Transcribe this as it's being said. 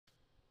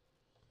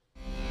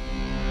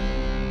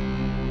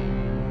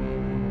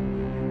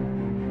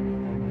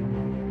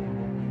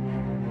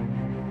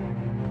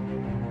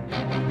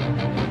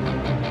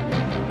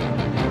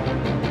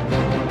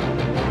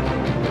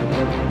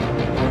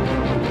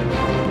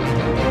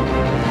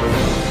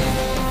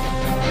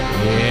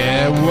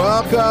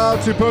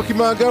Welcome to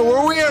Pokemon Go,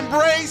 where we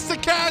embrace the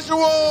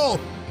casual.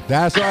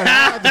 That's right. I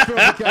have the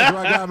casual.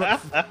 I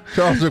got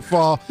Charles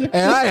McFall,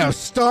 and I have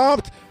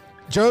stomped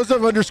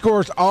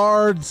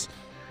Joseph_Ards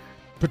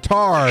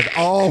Petard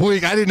all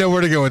week. I didn't know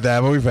where to go with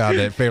that, but we found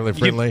it. Family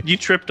friendly. You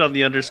tripped on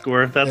the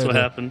underscore. That's what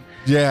happened.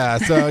 Yeah,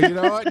 so you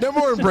know what? No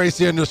more embrace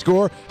the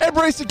underscore.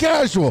 Embrace the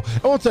casual.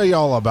 And we'll tell you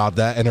all about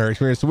that in our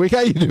experience of the week.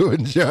 How you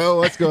doing, Joe?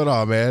 What's going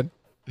on, man?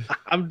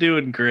 I'm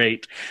doing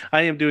great.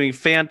 I am doing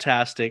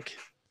fantastic.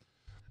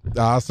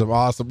 Awesome.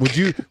 Would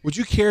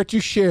you care to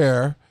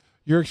share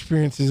your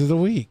experiences of the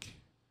week?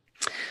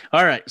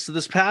 All right. So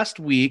this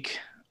past week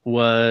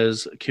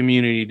was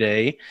Community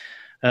Day.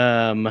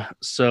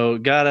 So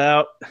got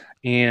out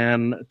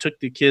and took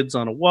the kids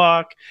on a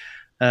walk.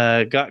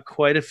 Got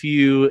quite a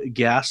few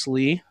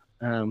Ghastly.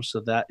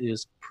 So that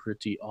is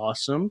pretty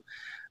awesome.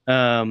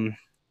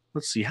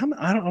 Let's see. I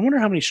wonder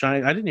how many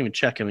shiny. I didn't even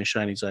check how many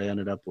shinies I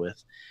ended up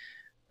with.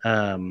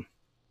 So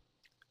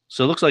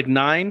it looks like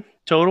 9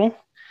 total.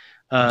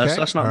 So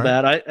that's not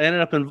bad. I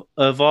ended up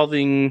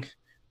evolving,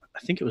 I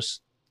think it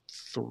was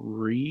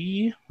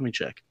 3. Let me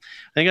check.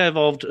 I think I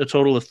evolved a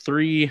total of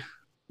 3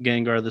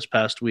 Gengar this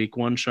past week,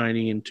 1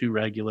 shiny and 2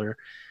 regular.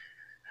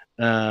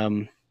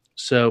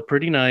 So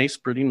pretty nice.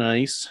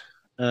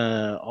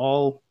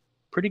 All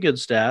pretty good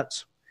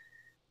stats.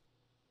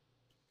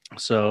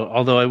 So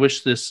although I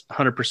wish this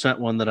 100%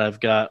 one that I've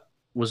got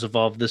was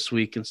evolved this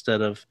week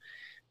instead of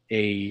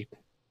a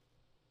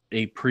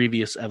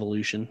previous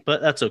evolution,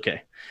 but that's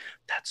okay.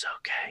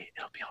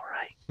 It'll be all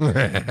right.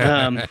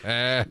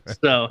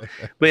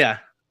 But yeah,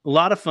 a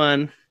lot of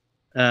fun.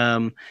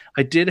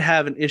 I did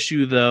have an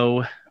issue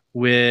though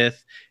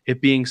with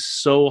it being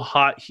so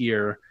hot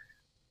here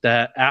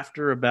that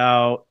after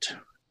about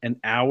an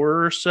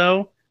hour or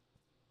so,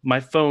 my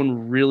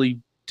phone really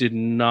did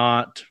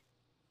not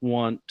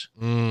want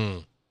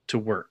to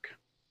work.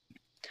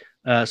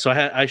 So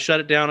I shut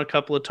it down a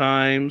couple of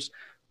times.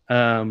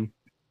 I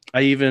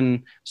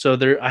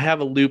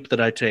have a loop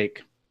that I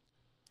take.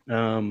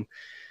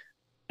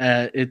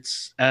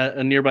 It's at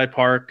a nearby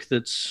park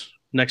that's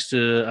next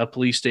to a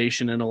police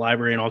station and a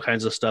library and all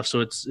kinds of stuff.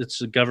 So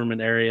it's a government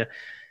area.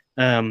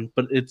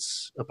 But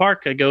it's a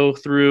park I go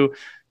through.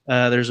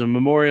 There's a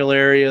memorial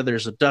area.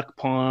 There's a duck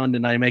pond,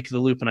 and I make the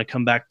loop and I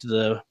come back to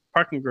the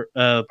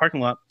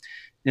parking lot.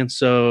 And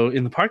so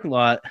in the parking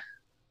lot,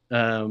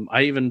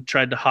 I even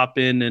tried to hop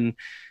in and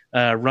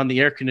run the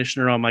air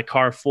conditioner on my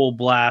car full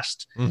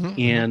blast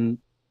and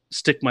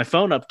stick my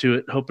phone up to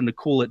it, hoping to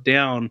cool it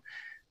down.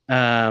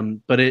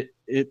 But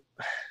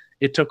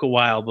it took a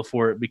while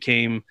before it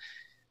became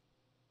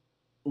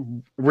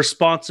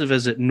responsive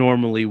as it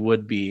normally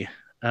would be.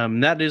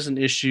 That is an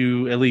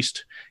issue, at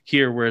least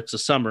here where it's a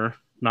summer,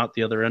 not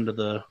the other end of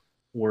the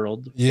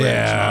world.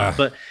 Yeah.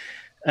 But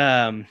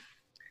I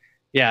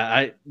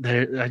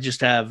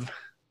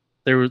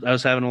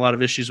was having a lot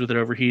of issues with it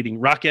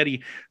overheating. Rock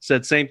Eddie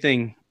said same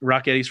thing.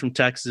 Rock Eddie's from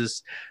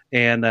Texas,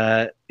 and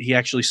he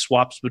actually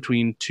swaps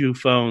between 2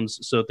 phones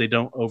so that they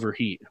don't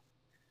overheat.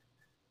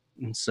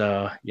 And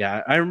so,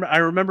 yeah, I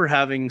remember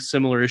having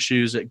similar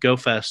issues at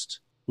GoFest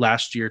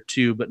last year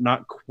too, but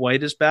not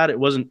quite as bad. It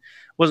wasn't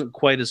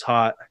quite as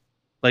hot.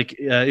 Like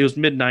it was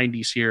mid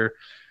 90s here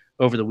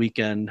over the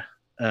weekend,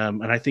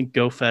 and I think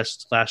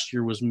GoFest last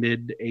year was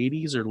mid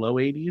 80s or low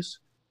 80s,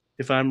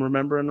 if I'm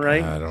remembering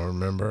right. I don't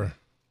remember.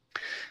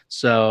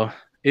 So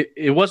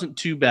it wasn't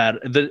too bad.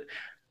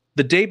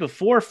 The day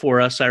before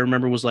for us, I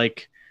remember, was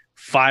like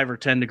 5 or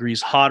 10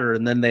 degrees hotter,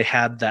 and then they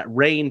had that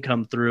rain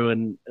come through,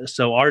 and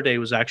so our day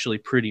was actually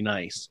pretty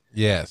nice.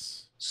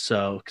 Yes.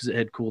 So because it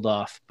had cooled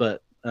off,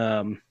 but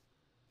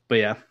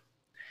yeah,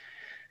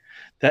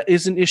 that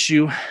is an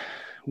issue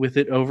with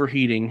it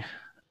overheating.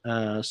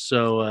 I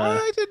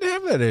didn't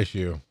have that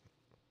issue.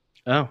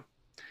 Oh,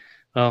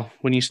 well,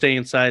 when you stay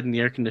inside in the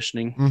air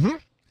conditioning.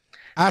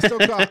 I still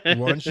caught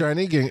one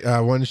shiny.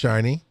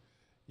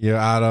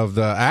 Out of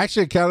the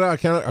actually I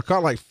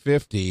caught like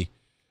 50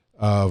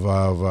 of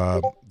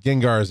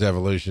Gengar's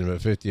evolution,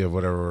 but 50 of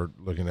whatever we're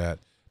looking at.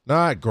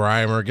 Not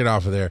Grimer, get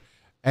off of there.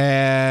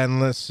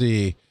 And let's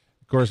see.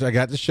 Of course, I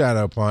got the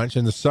Shadow Punch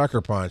and the Sucker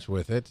Punch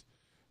with it.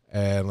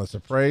 And let's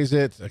appraise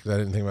it because I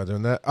didn't think about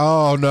doing that.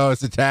 Oh no,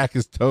 its attack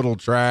is total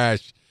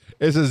trash.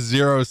 It's a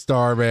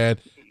 0-star, man.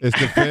 Its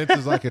defense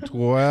is like a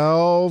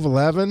 12,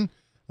 11.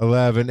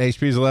 11.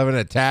 HP is 11.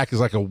 Attack is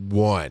like a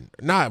 1.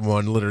 Not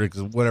 1, literally,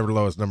 because whatever the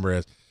lowest number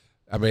is.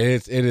 I mean,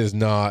 it is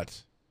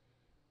not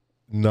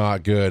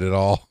good at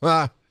all.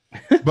 But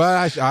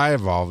I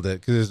evolved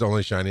it because it's the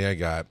only shiny I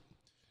got.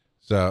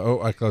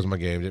 So, I closed my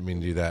game. Didn't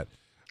mean to do that.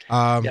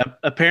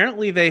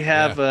 Apparently they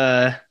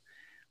have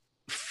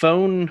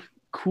phone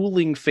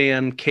cooling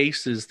fan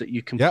cases that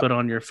you can put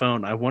on your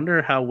phone. I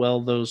wonder how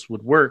well those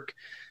would work,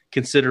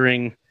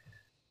 considering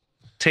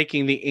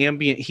taking the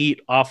ambient heat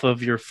off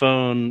of your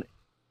phone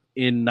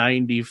in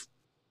 90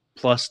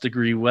 plus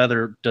degree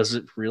weather. Does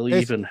it really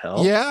even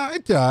help? Yeah,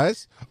 it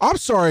does. I'm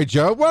sorry,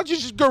 Joe. Why don't you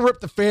just go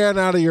rip the fan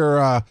out of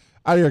your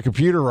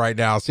computer right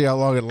now, see how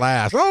long it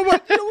lasts? Oh my,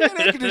 we got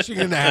air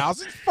conditioning in the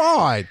house. It's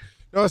fine.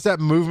 No, it's that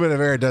movement of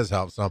air. It does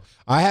help some.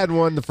 I had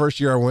one the first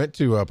year I went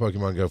to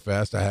Pokemon Go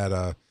Fest. I had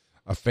a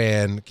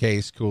fan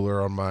case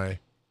cooler on my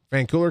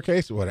fan cooler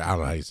case. What, I don't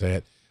know how you say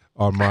it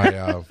on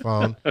my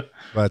phone,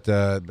 but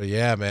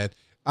yeah, man.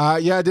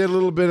 Yeah, I did a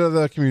little bit of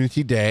the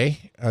community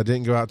day. I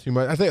didn't go out too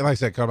much. I think, like I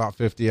said, caught about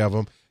 50 of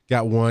them.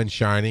 Got one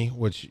shiny,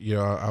 which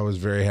I was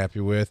very happy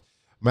with.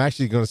 I'm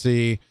actually going to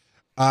see.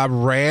 I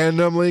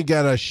randomly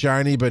got a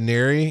shiny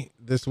Baneri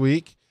this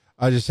week.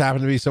 I just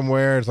happened to be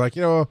somewhere. It's like,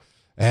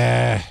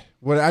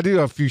 what I do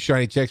a few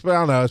shiny checks, but I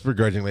don't know. It's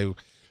begrudgingly.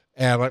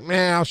 And I'm like,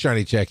 man, I'll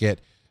shiny check it.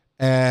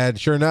 And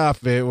sure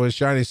enough, it was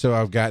shiny. So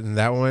I've gotten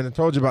that one. I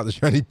told you about the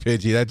shiny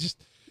Pidgey. That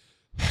just,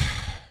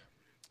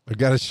 I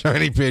got a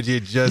shiny Pidgey.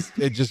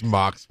 It just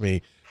mocks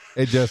me.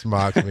 It just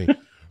mocks me.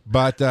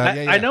 But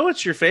I know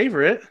it's your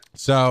favorite.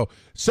 So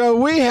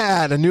we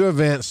had a new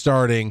event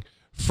starting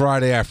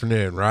Friday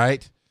afternoon,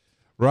 right?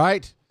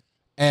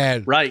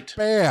 And right.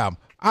 Bam.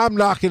 I'm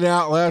knocking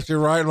out left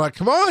and right. I'm like,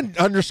 come on,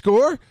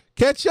 underscore,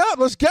 catch up.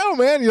 Let's go,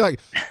 man. You're like,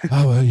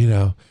 oh,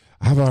 well,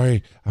 I'm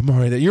already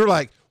there. You're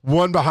like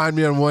one behind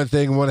me on one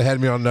thing, one ahead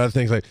of me on another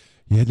thing. It's like,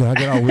 yeah, no, I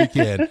got all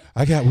weekend.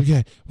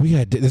 We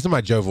got, this is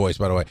my Joe voice,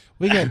 by the way.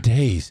 We got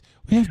days.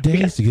 We have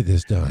days to get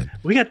this done.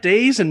 We got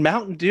days and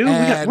Mountain Dew.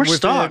 We're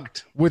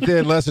stocked.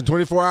 Within less than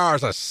 24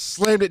 hours, I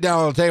slammed it down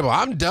on the table.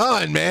 I'm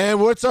done, man.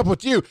 What's up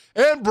with you?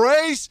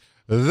 Embrace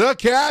the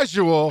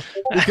casual,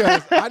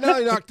 because I not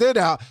only knocked it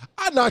out,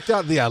 I knocked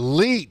out the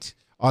elite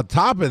on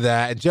top of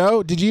that. And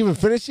Joe, did you even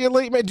finish the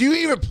elite, man? Do you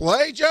even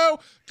play, Joe?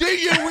 Do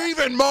you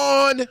even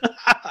mon?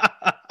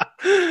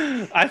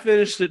 I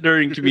finished it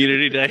during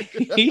community day.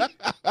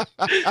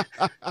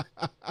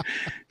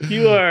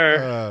 You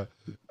are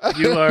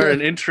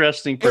an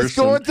interesting person. It's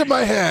going to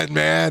my head,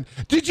 man.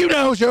 Did you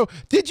know, Joe?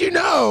 Did you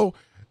know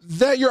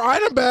that your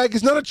item bag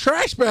is not a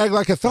trash bag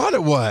like I thought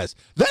it was?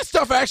 That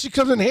stuff actually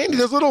comes in handy.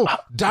 Those little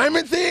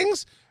diamond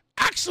things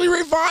actually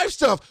revive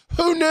stuff.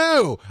 Who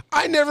knew?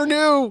 I never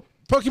knew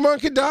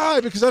Pokemon could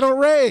die because I don't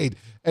raid.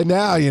 And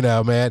now,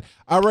 man,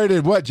 I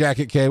raided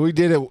Jacket K? We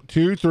did it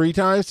 2-3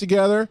 times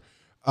together.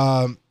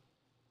 Nolte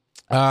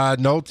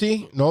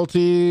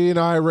and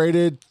I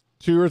raided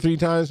 2 or 3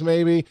 times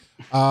maybe.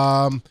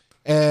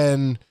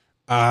 And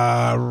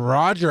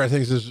Roger, I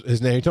think is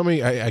his name. He told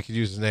me I could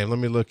use his name. Let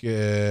me look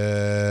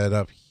it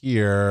up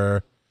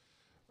here.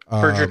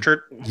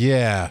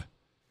 Yeah.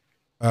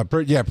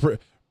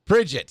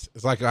 Bridget.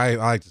 It's like I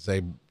like to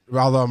say,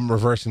 although I'm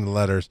reversing the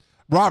letters.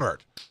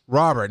 Robert.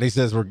 And he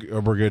says we're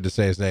good to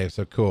say his name.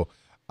 So cool.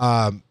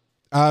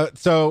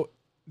 So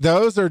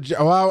those are,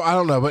 well, I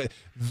don't know, but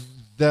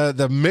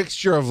the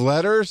mixture of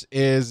letters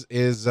is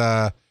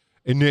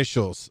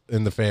initials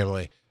in the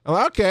family. I'm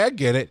like, okay, I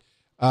get it.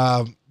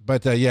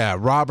 But yeah,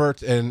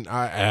 Robert and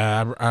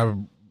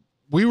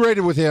we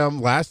raided with him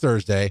last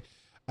Thursday,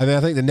 and then I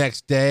think the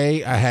next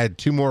day I had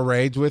 2 more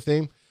raids with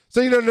him.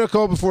 So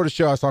Nicole, before the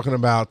show, I was talking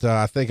about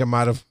I think I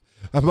might have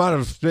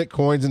spent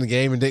coins in the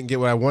game and didn't get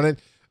what I wanted.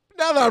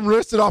 Now that I'm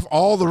listed off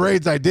all the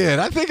raids I did,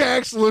 I think I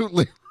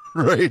absolutely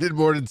raided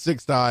more than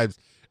 6 times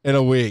in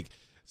a week.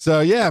 So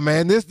yeah,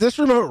 man, this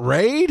remote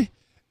raid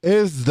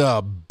is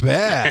the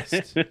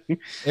best.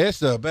 It's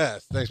the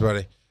best. Thanks,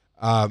 buddy.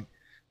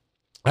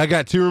 I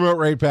got 2 remote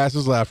raid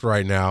passes left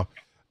right now.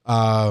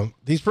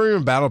 These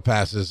premium battle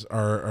passes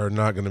are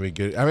not going to be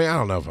good. I mean, I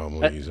don't know if I'm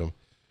going to use them.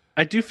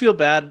 I do feel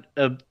bad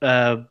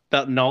about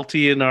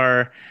Nolte in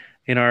our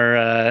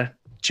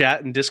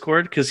chat and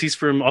Discord because he's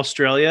from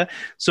Australia.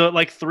 So at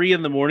like 3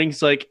 a.m,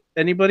 he's like,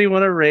 "Anybody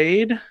want to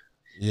raid?"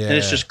 Yeah, and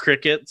it's just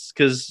crickets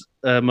because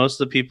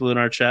most of the people in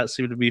our chat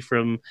seem to be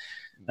from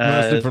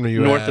mostly from the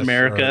US, North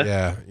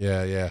America.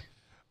 Yeah.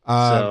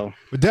 So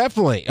but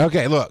definitely,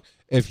 okay. Look,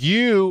 if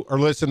you are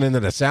listening to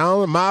the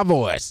sound of my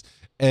voice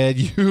and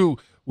you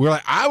were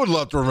like, I would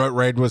love to remote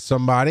raid with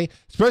somebody,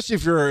 especially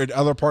if you're in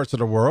other parts of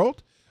the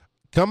world.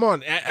 Come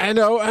on. I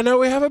know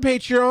we have a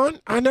Patreon.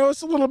 I know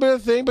it's a little bit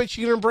of a thing, but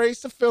you can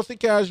embrace the filthy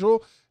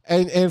casual.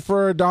 And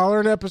for $1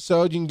 an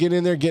episode, you can get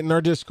in there, get in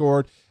our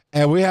Discord.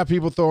 And we have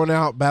people throwing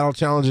out battle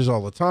challenges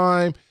all the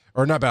time.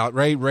 Or not battle,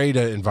 raid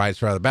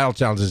invites, rather. Battle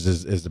challenges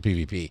is the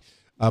PvP.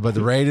 But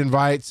the raid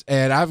invites.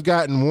 And I've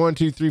gotten 1,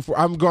 2, 3, 4.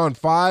 I'm going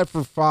 5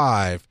 for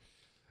 5.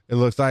 It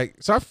looks like.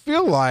 So I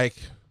feel like.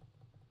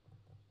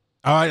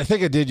 Oh, I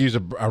think I did use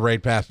a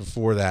raid pass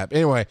before that.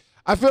 Anyway,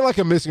 I feel like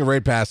I'm missing a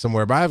raid pass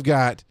somewhere. But I've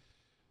got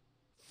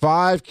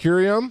 5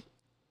 Curium,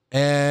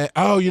 and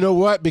you know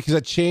what? Because I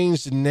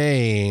changed the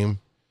name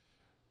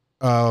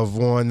of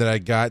one that I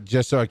got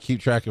just so I keep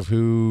track of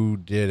who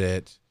did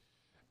it,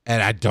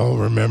 and I don't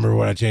remember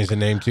what I changed the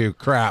name to.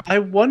 Crap. I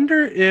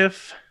wonder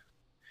if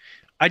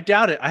I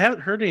doubt it. I haven't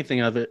heard anything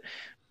of it,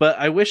 but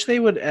I wish they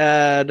would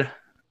add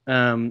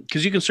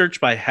because you can search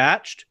by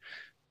hatched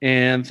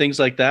and things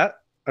like that.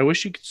 I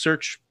wish you could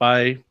search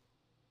by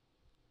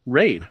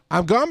raid.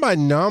 I'm gone by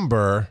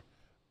number.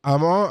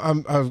 I'm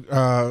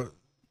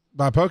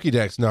by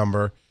Pokédex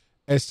number,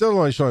 and it's still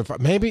only showing 5.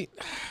 Maybe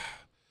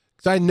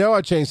Because I know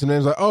I changed some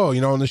names. Like, oh,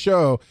 on the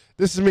show,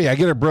 this is me. I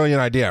get a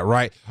brilliant idea,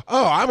 right?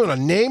 Oh, I'm going to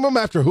name them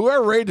after who I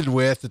raided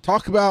with to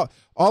talk about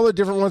all the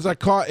different ones I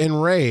caught in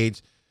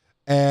raids.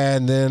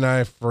 And then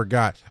I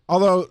forgot.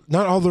 Although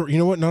not all the,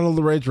 not all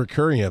the raids were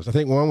Curiums. I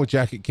think one with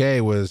Jacket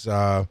K was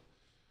maybe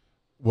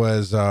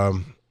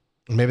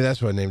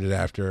that's what I named it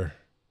after.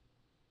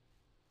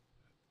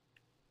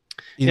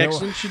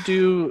 Didn't you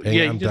do?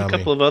 You did a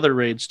couple of other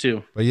raids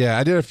too. But yeah,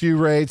 I did a few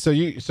raids. So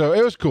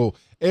it was cool.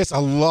 It's a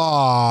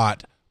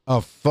lot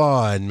of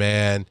fun,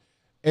 man.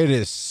 It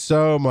is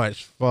so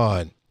much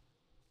fun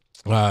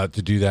to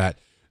do that.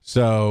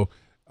 So,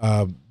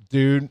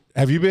 dude,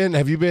 have you been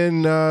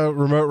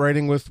remote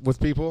raiding with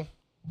people?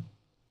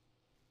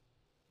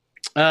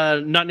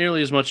 Not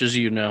nearly as much as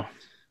you know.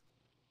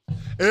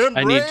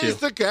 Embrace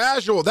the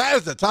casual. That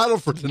is the title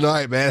for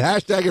tonight, man.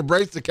 Hashtag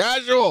embrace the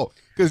casual.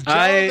 Because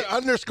John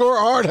underscore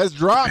art has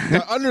dropped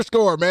the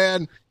underscore,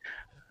 man.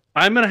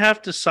 I'm going to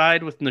have to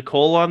side with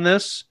Nicole on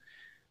this.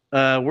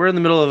 We're in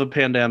the middle of a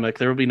pandemic.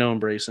 There will be no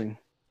embracing.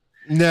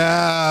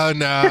 No.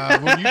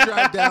 When you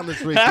drive down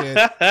this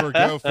weekend for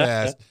Go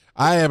Fest,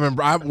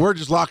 we're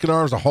just locking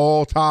arms the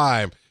whole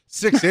time.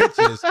 6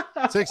 inches.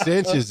 6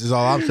 inches is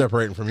all I'm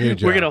separating from you,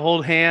 Joe. We're going to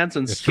hold hands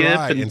and skip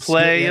and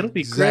play. It'll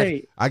be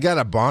great. I got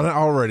a bonnet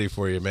all ready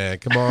for you, man.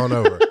 Come on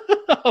over.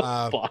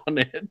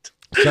 Bonnet.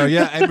 So,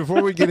 yeah, and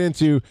before we get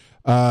into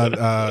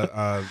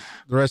the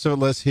rest of it,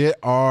 let's hit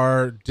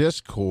our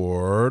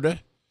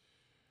Discord.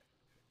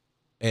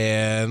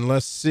 And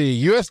let's see.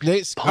 U.S.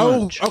 Nate.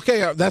 Punch. Oh,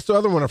 okay. That's the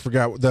other one I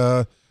forgot.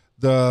 The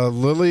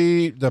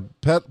Lily, the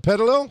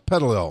Petalil.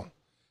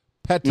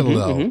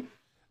 Mm-hmm.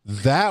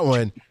 That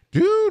one.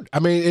 Dude, I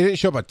mean, it didn't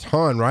show up a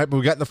ton, right? But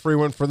we got the free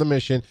one for the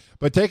mission.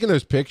 But taking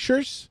those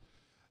pictures,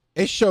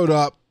 it showed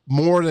up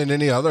more than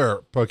any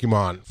other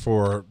Pokemon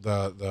for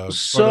the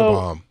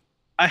photobomb.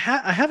 I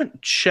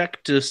haven't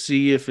checked to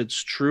see if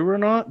it's true or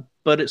not,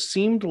 but it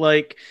seemed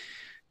like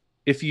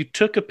if you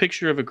took a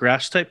picture of a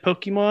grass type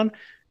Pokemon,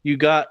 you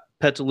got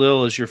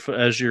Petalil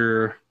as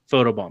your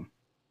photobomb.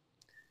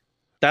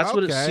 That's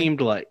what it seemed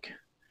like.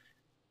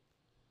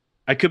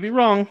 I could be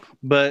wrong,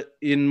 but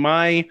in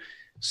my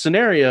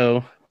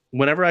scenario,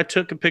 whenever I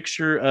took a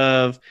picture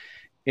of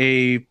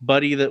a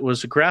buddy that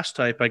was a grass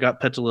type, I got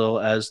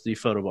Petalil as the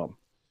photobomb.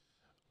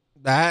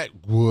 That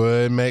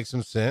would make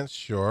some sense,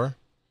 sure.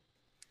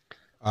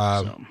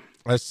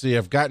 Let's see.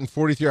 I've gotten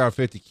 43 out of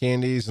 50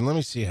 candies, and let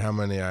me see how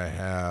many I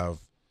have.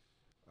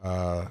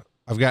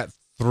 I've got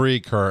 3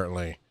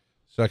 currently,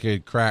 so I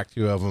could crack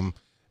 2 of them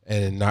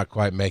and not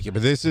quite make it.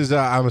 But this is,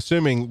 I'm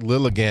assuming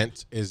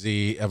Lilligant is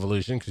the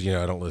evolution, because,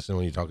 I don't listen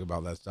when you talk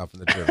about that stuff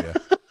in the trivia.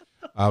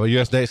 But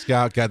US Nate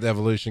Scout got the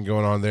evolution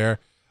going on there.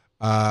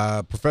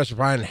 Professor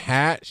Pine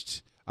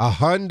hatched a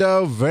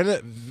hundo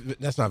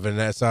that's not Venom.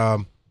 That's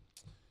all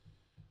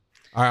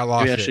right, I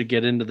lost it. Maybe I should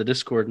get into the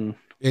Discord and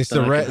it's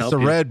the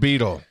red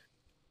beetle.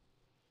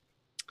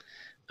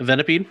 The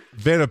Venipede?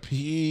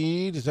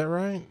 Venipede, is that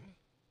right?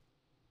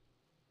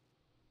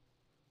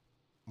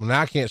 Well,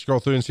 now I can't scroll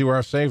through and see where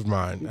I've saved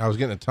mine. I was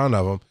getting a ton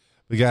of them.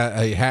 We got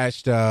a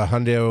hatched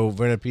hundo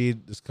Venipede,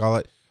 let's call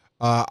it.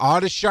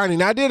 Oddest Shiny.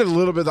 Now, I did a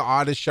little bit of the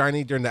Oddest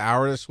Shiny during the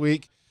hour this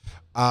week.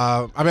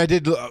 I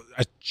did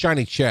a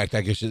Shiny checked,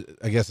 I guess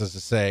that's to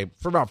say,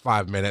 for about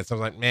 5 minutes. I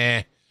was like,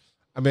 meh.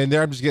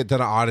 There I'm just getting a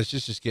ton of Oddest,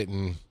 just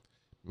getting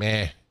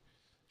meh.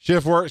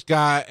 Shiftworks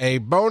got a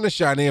bonus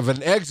Shiny of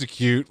an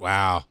Execute.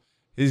 Wow.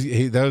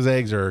 Those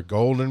eggs are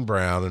golden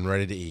brown and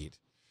ready to eat.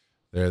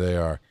 There they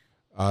are.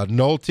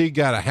 Nolte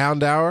got a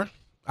Houndour.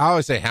 I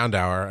always say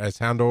Houndour as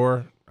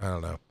Houndour. I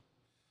don't know.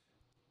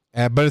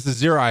 But it's a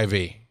 0 IV.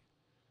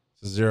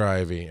 It's a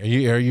 0 IV. Are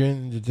you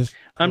in this?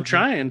 I'm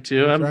trying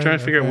to. I'm trying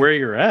to figure out where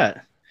you're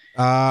at.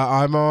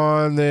 I'm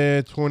on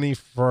the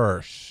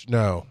 21st.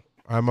 No,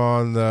 I'm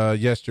on the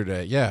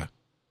yesterday. Yeah.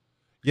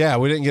 Yeah,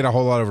 we didn't get a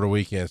whole lot over the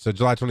weekend. So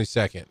July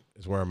 22nd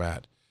is where I'm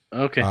at.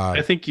 Okay.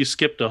 I think you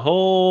skipped a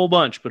whole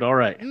bunch, but all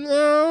right.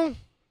 No.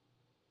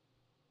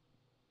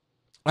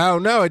 Oh,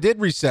 no, it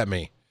did reset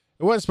me.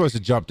 It wasn't supposed to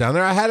jump down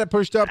there. I had it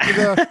pushed up to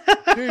the...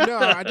 Dude, no,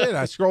 I did.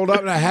 I scrolled up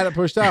and I had it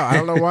pushed out. I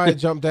don't know why it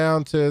jumped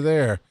down to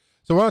there.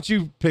 So why don't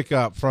you pick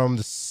up from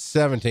the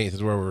 17th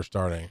is where we're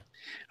starting.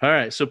 All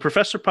right. So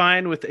Professor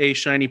Pine with a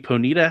shiny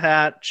Ponyta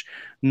hatch,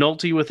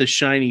 Nolte with a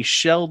shiny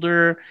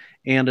Shelder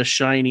and a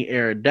shiny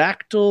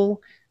Aerodactyl,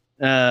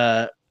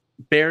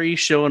 Barry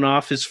showing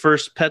off his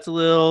first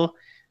Petalil,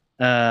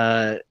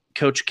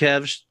 Coach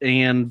Kev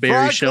and Barry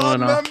Fraud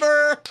showing off.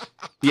 Member.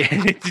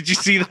 Yeah, did you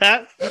see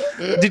that?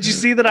 Did you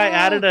see that I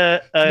added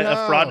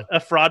a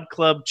fraud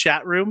club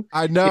chat room?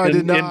 I know, I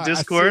did not. In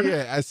Discord.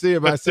 I see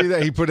it. I see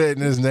that he put it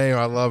in his name.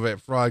 I love it.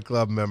 Fraud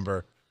club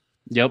member.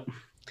 Yep.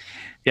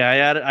 Yeah,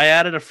 I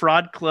added a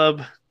fraud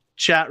club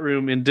chat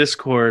room in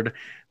Discord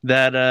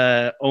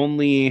that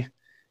only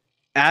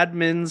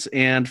admins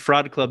and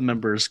fraud club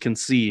members can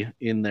see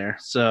in there.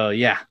 So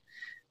yeah.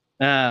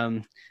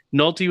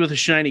 Nolte with a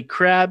shiny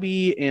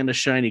Krabby and a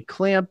shiny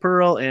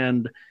Clamperl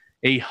and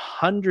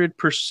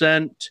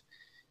 100%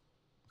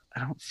 I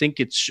don't think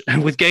it's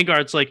with Gengar.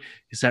 It's like,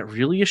 is that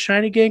really a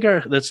shiny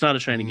Gengar? That's not a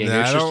shiny Gengar.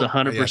 Nah, It's just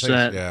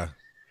 100%. Yeah.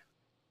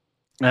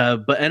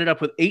 But ended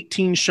up with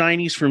 18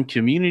 shinies from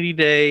Community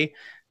Day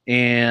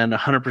and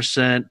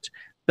 100%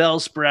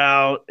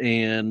 Bellsprout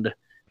and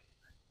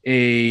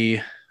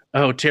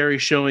Terry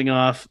showing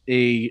off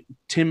a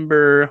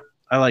Timber.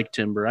 I like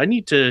Timber. I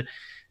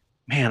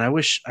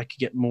wish I could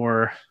get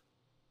more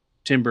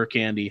Timber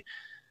candy.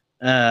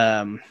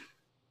 But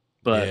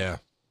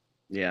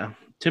yeah,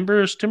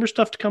 Timber's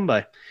tough to come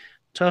by.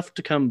 Tough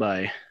to come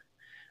by.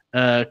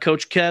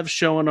 Coach Kev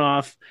showing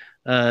off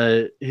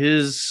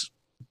his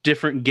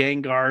different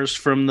Gengars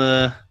from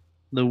the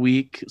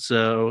week.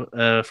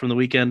 So from the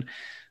weekend,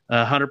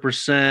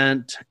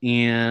 100%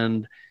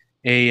 and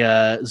a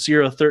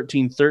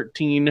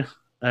 0-13-13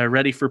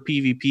 ready for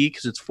PvP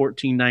because it's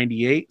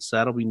 14.98. So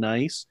that'll be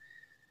nice.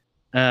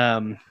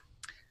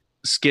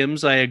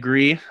 Skims, I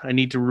agree. I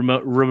need to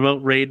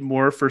remote raid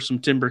more for some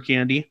Timber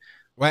candy.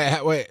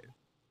 Wait.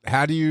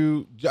 How do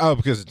you? Oh,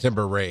 because of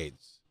Timber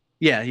raids.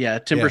 Yeah.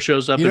 Timber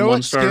shows up in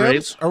 1-star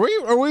raids.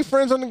 Are we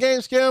friends on the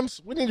game,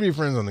 Skims? We need to be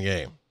friends on the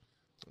game.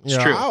 It's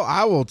true.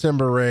 I will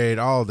Timber raid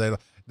all day.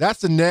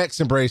 That's the next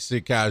Embrace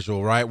It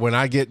Casual, right? When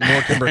I get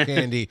more Timber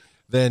candy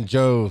than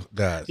Joe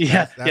does.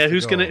 That's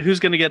who's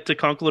gonna get to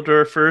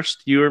Conkeldurr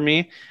first? You or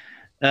me?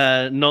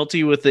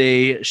 Nulty with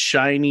a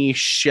shiny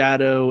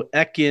Shadow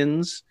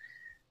Ekans.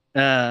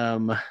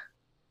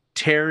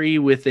 Terry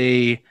with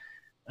a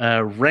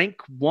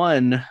rank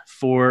 1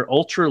 for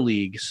Ultra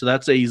League. So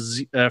that's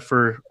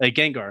for a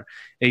Gengar,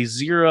 a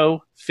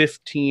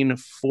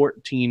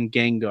 0-15-14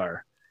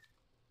 Gengar.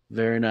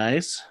 Very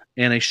nice.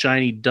 And a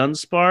shiny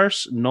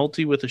Dunsparce.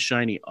 Nulty with a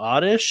shiny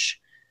Oddish.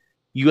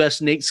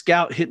 US Nate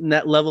Scout hitting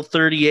that level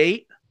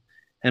 38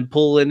 and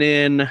pulling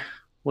in,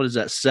 what is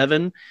that,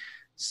 7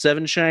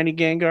 shiny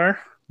Gengar.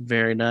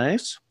 Very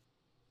nice.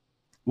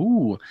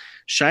 Ooh,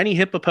 shiny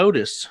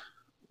Hippopotas,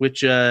 which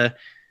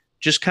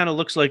just kind of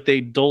looks like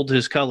they dulled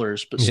his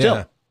colors, but still.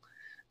 Yeah.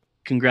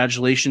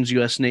 Congratulations,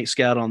 US Nate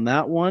Scout, on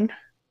that one.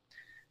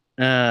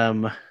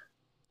 Popeye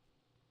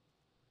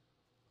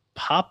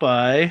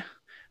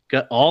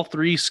got all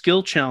 3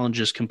 skill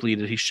challenges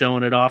completed. He's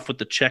showing it off with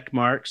the check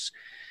marks.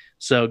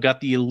 So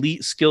got the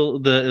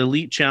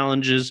elite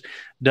challenges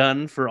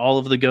done for all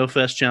of the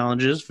GoFest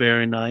challenges.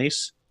 Very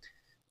nice.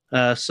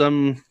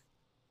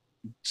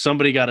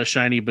 Somebody got a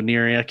shiny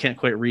Baneri. I can't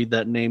quite read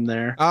that name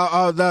there.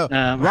 Rock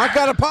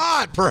got a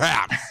pod,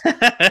 perhaps.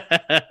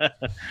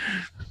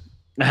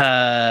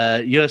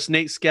 US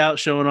Nate Scout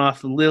showing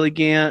off the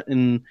Lilligant,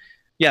 and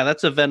yeah,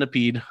 that's a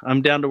Venipede.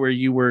 I'm down to where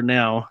you were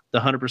now.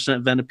 The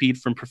 100% Venipede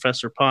from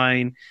Professor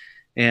Pine.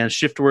 And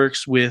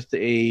Shiftworks with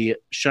a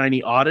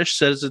shiny Oddish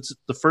says it's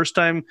the first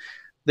time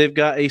they've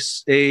got a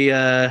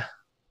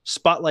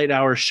Spotlight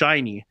Hour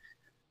shiny.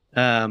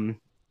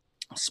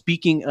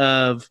 Speaking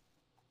of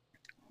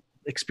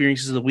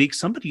experiences of the week,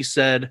 somebody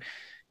said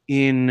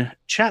in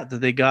chat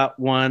that they got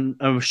one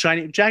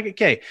shiny. Jacket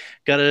K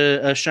got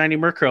a shiny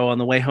Murkrow on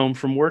the way home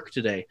from work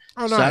today.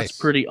 Oh, so nice. That's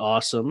pretty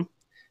awesome.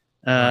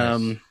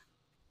 Nice.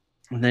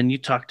 And then you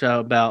talked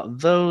about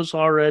those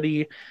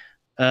already.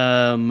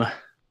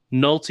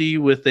 Nulty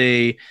with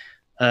a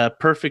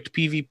perfect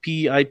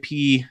PvP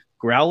IP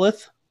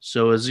Growlithe,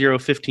 so a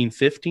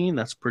 0-15-15.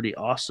 That's pretty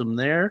awesome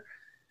there.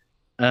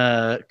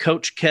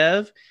 Coach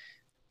Kev,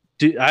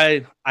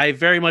 I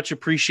very much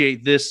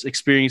appreciate this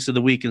experience of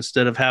the week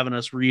instead of having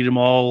us read them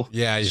all,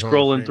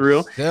 scrolling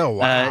through. Still,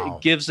 wow.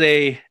 Gives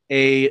a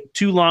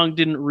too long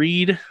didn't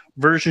read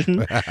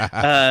version,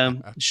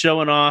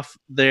 showing off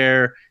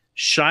their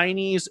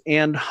shinies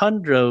and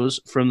hundros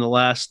from the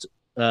last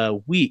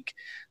week.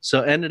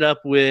 So ended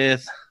up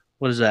with,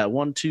 what is that?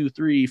 1, 2,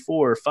 3,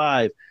 4,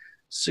 5,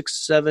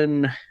 6,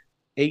 7,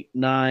 8,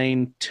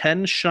 9,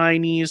 10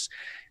 shinies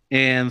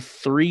and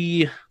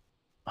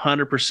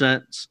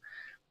 300%.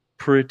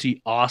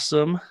 Pretty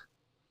awesome.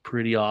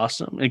 Pretty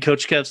awesome. And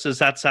Coach Kev says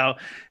that's how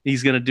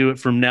he's going to do it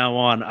from now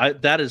on.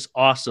 That is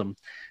awesome.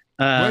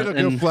 Way to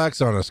go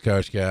flex on us,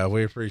 Coach Kev.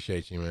 We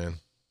appreciate you, man.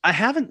 I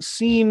haven't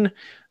seen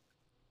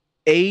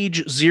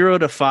age 0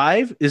 to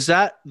 5. Is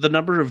that the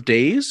number of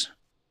days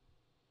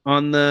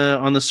on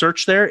the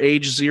search there?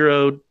 Age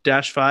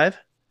 0-5.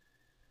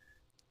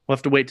 We'll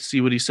have to wait to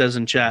see what he says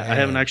in chat. Man. I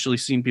haven't actually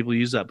seen people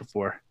use that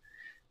before,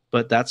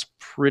 but that's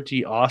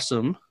pretty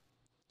awesome.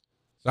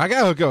 So I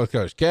gotta go with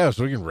Coach Kev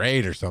so we can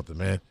raid or something,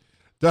 man.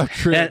 Doug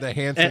Trio, the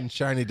Hanson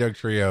shiny Doug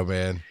Trio,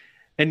 man.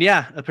 And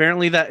yeah,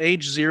 apparently that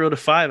age 0 to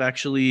 5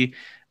 actually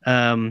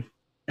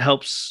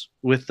helps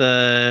with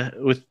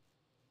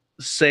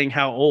saying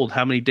how old,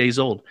 how many days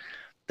old.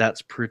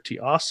 That's pretty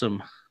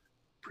awesome.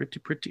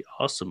 Pretty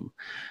awesome.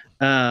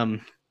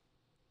 And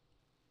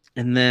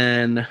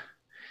then,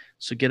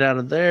 so get out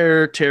of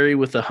there. Terry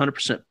with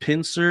 100%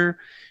 Pinsir.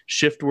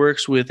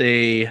 Shiftworks with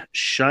a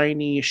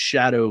shiny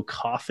Shadow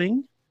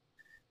Coughing.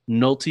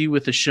 Nulty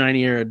with a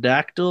shiny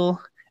Aerodactyl.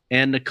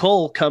 And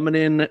Nicole coming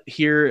in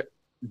here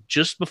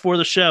just before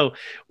the show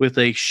with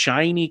a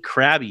shiny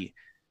Krabby.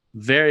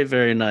 Very,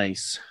 very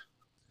nice.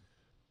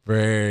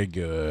 Very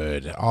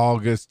good. All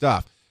good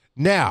stuff.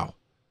 Now,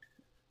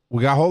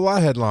 we got a whole lot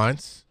of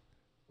headlines.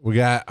 We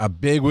got a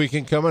big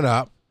weekend coming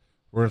up.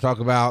 We're going to talk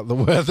about the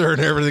weather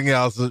and everything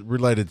else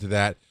related to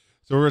that.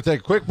 So we're going to take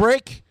a quick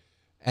break,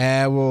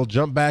 and we'll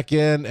jump back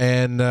in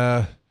and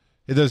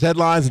hit those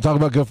headlines and talk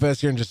about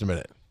GoFest here in just a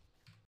minute.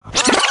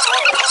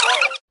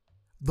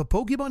 The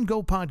Pokemon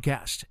Go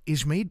podcast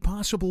is made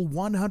possible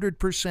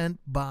 100%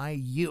 by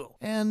you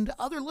and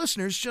other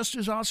listeners just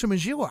as awesome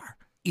as you are.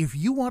 If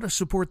you want to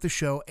support the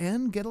show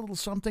and get a little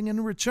something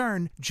in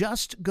return,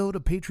 just go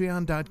to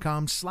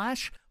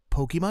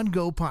patreon.com/Pokemon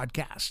Go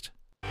podcast.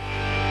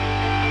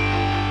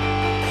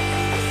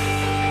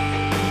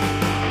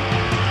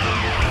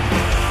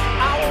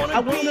 I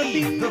want to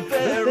be the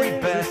very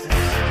best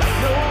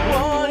no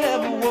one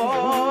ever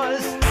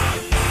was.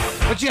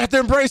 But you have to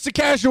embrace the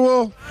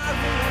casual.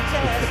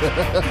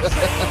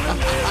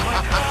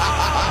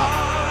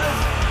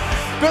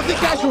 Filthy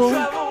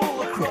casual.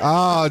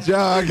 Oh, Joe,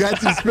 I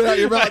got you to spit out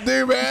your Mountain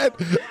Dew, man.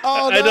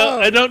 Oh, no.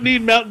 I don't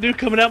need Mountain Dew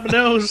coming out my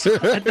nose.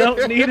 I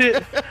don't need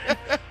it.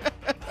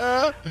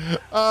 Oh,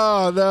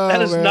 no, that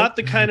is man. not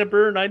the kind of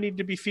burn I need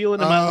to be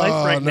feeling in my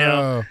life right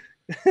now.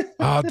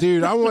 Oh,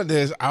 dude, I want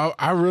this.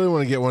 I really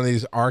want to get one of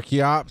these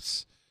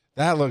Archeops.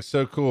 That looks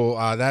so cool.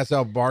 That's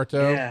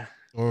Alberto. Yeah,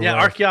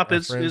 Archeop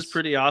is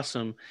pretty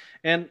awesome.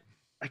 And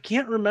I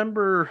can't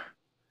remember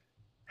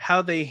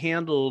how they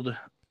handled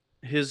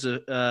his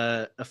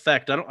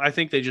effect. I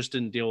think they just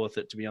didn't deal with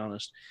it, to be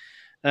honest.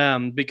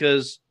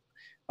 Because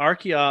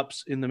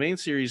Archeops in the main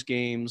series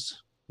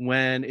games,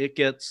 when it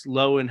gets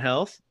low in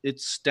health,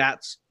 its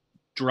stats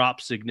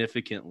drop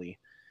significantly.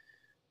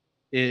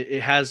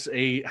 It has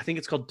I think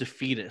it's called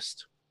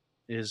Defeatist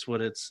is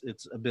what its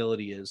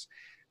ability is.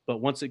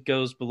 But once it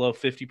goes below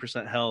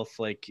 50% health,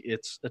 like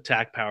its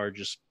attack power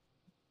just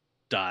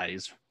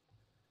dies.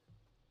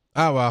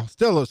 Oh, well,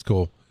 still looks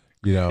cool.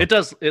 You know, it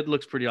does. It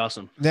looks pretty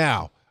awesome.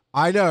 Now,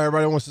 I know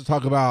everybody wants to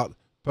talk about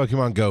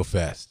Pokemon Go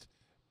Fest,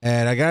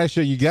 and I gotta show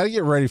you got to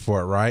get ready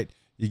for it, right?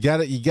 You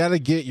gotta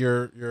get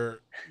your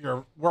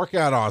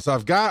workout on. So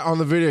I've got on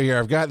the video here,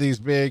 I've got these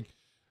big,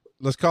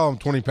 let's call them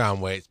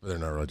 20-pound weights, but they're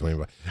not really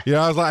 20. You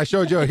know, I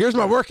showed Joe, here's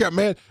my workout,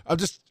 man.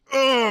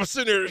 I'm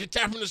sitting there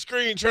tapping the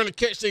screen trying to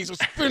catch things. I'm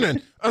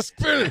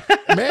spinning.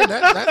 Man,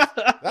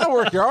 that'll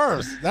work your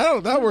arms.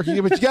 That'll work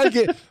you. But you got to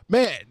get,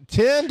 man,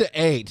 10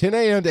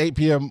 a.m. to 8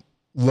 p.m.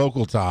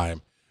 local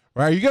time.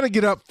 Right? You're going to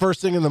get up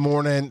first thing in the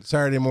morning,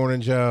 Saturday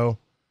morning, Joe.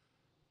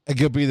 It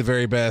could be the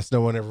very best.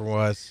 No one ever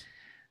was.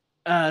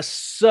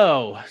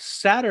 So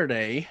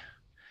Saturday,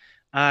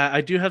 I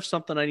do have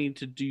something I need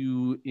to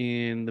do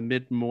in the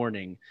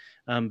mid-morning.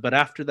 But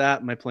after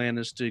that, my plan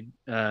is to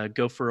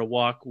go for a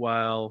walk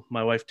while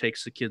my wife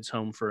takes the kids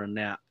home for a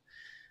nap.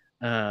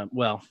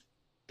 Well,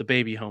 the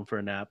baby home for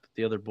a nap.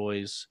 The other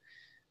boys,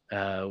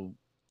 I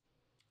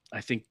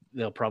think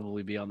they'll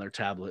probably be on their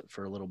tablet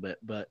for a little bit.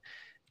 But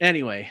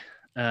anyway,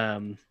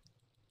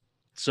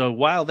 so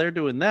while they're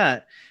doing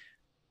that,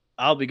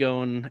 I'll be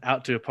going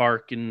out to a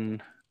park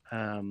and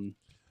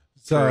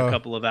for a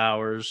couple of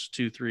hours,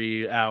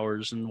 2-3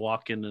 hours, and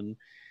walking and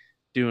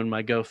doing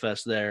my Go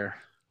Fest there.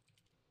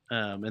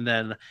 And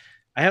then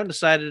I haven't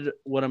decided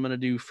what I'm going to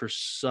do for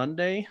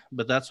Sunday,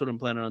 but that's what I'm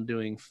planning on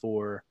doing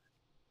for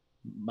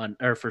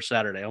for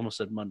Saturday. I almost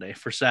said Monday.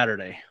 For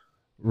Saturday.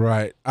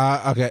 Right.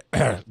 Okay.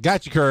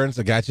 Got you, Kearns.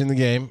 I got you in the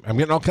game. I'm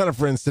getting all kind of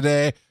friends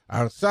today.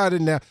 I'm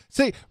excited now.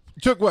 See, it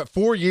took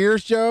 4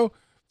 years, Joe?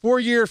 4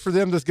 years for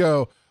them to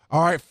go,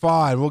 all right,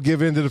 fine. We'll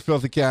give in to the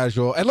filthy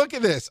casual. And look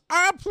at this.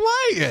 I'm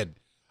playing.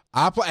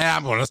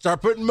 I'm going to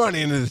start putting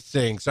money into this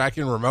thing so I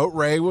can remote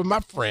raid with my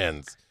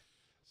friends.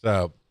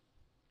 So,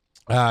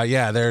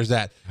 yeah, there's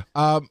that.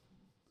 I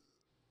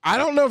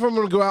don't know if I'm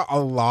going to go out a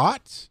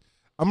lot.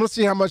 I'm going to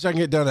see how much I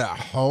can get done at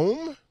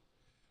home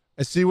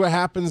and see what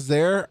happens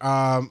there.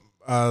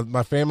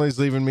 My family's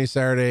leaving me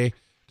Saturday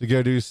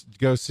to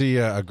go see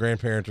a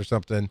grandparent or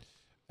something,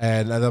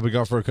 and they'll be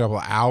gone for a couple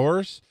of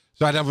hours.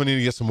 So I definitely need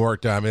to get some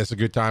work done. I mean, it's a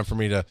good time for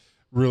me to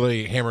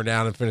really hammer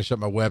down and finish up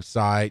my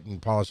website and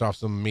polish off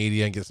some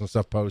media and get some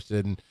stuff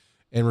posted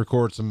and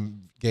record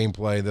some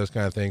gameplay and those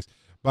kind of things.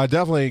 But I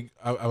definitely,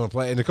 I'm going to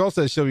play. And Nicole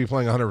says she'll be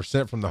playing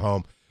 100% from the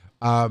home.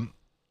 I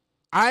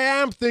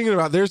am thinking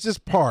about, there's this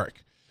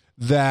park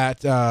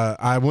that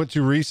I went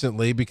to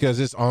recently because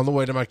it's on the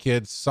way to my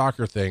kids'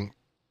 soccer thing.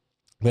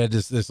 They had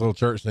this little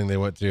church thing they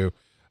went to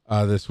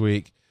this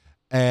week.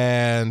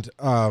 And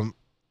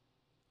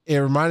it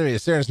reminded me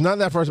of Sarah. It's not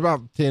that far. It's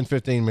about 10,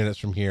 15 minutes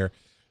from here.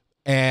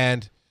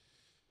 And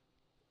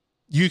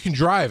you can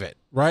drive it,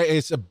 right?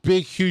 It's a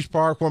big, huge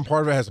park. One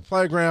part of it has a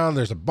playground.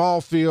 There's a ball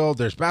field.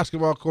 There's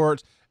basketball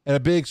courts and a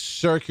big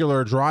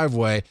circular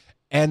driveway.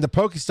 And the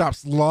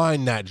Pokestops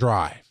line that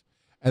drive.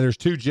 And there's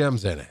 2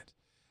 gyms in it.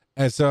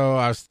 And so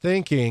I was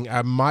thinking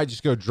I might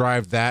just go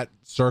drive that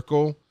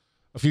circle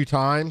a few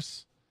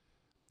times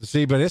to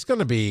see, but it's going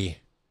to be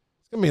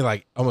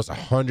like almost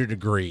 100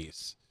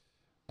 degrees.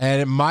 And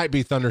it might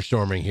be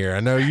thunderstorming here. I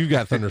know you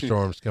got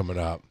thunderstorms coming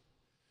up.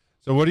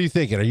 So what are you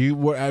thinking? Are you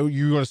going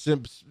to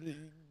spend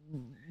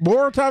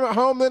more time at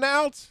home than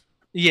out?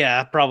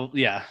 Yeah,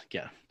 probably. Yeah,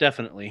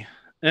 definitely.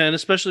 And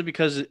especially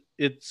because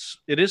it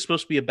is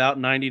supposed to be about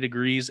 90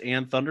 degrees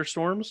and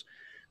thunderstorms.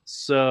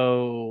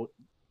 So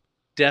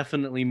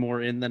definitely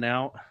more in than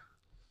out.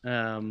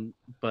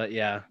 But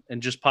yeah,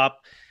 and just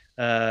pop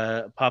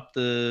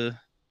the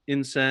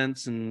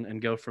incense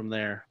and go from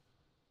there.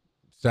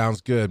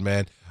 Sounds good,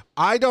 man.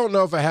 I don't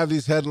know if I have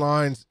these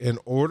headlines in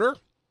order.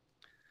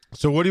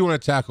 So what do you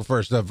want to tackle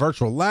first? The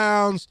virtual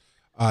lounge,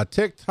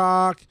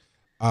 TikTok,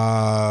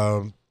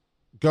 GoFest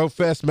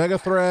mega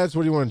threads.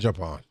 What do you want to jump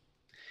on?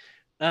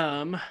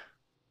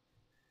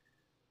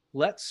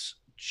 Let's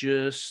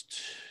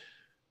just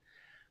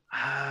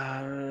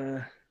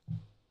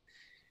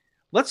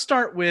let's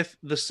start with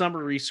the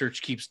summer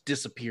research keeps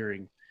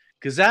disappearing,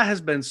 because that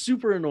has been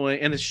super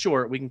annoying, and it's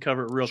short. We can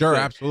cover it real quick. Sure,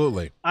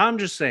 absolutely. I'm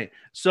just saying.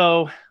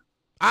 So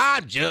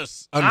I'm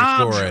just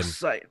underscoring.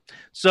 Saying.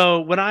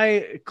 So when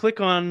I click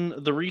on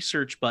the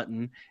research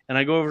button and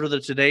I go over to the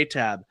Today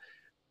tab,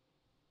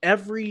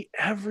 every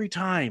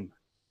time,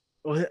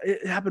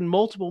 it happened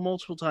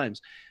multiple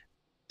times,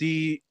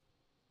 the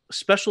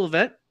special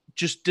event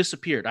just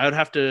disappeared. I would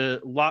have to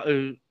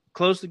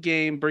close the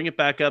game, bring it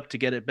back up to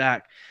get it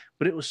back.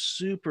 But it was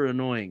super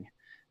annoying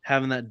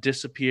having that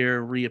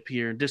disappear,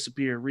 reappear,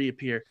 disappear,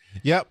 reappear.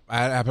 Yep, it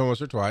happened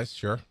once or twice.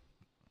 Sure.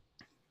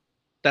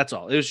 That's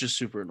all. It was just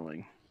super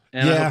annoying.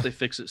 And I hope they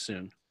fix it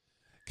soon.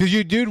 Because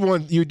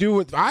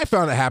I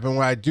found it happen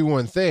when I do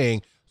one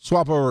thing,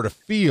 swap over to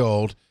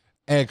field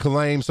and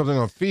claim something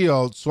on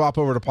field, swap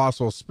over to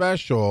possible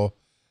special,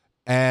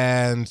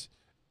 and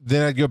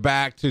then I'd go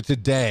back to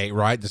today,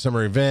 right? The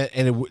summer event,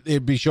 and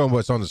it'd be showing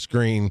what's on the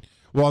screen.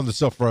 Well, on the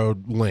Silk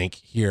Road link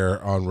here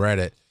on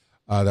Reddit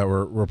that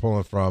we're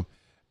pulling from.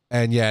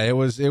 And yeah, it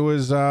was I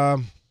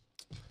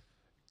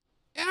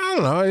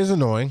don't know. It was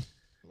annoying.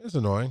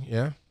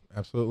 Yeah,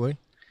 absolutely.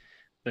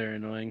 Very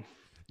annoying.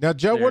 Now,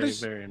 Joe,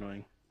 very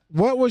annoying.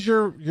 What was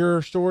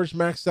your storage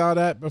maxed out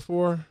at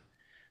before?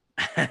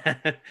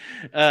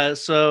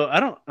 So I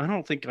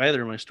don't think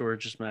either of my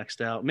storage is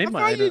maxed out. Maybe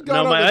my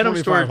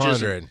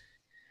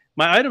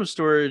item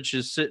storage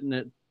is sitting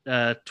at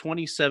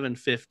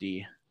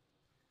 2750,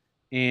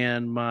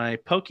 and my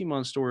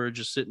Pokemon storage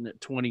is sitting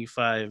at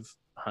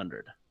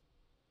 2500.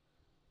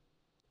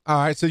 All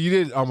right, so you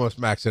did almost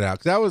max it out,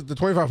 because that was the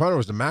 2500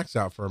 was the max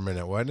out for a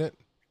minute, wasn't it?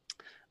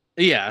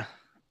 Yeah,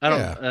 I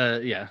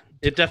don't. Yeah,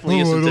 it definitely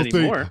isn't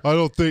anymore. I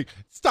don't think.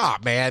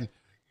 Stop, man.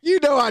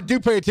 You know I do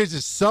pay attention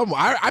to some.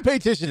 I pay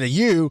attention to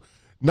you,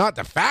 not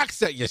the facts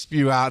that you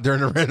spew out during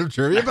the random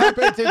trivia, but I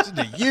pay attention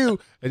to you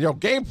and your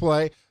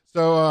gameplay.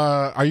 So,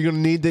 are you going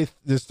to need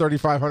this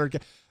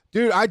 3500?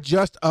 Dude, I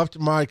just upped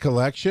my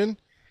collection.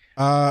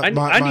 I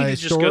need to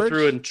just go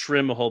through and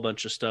trim a whole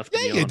bunch of stuff.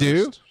 Yeah, you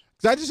do.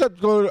 Because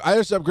I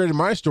just upgraded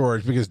my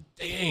storage because,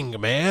 dang,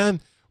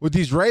 man, with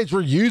these raids, we're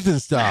using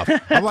stuff.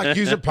 I'm like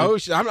using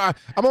potions. I'm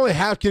only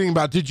half kidding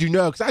about did you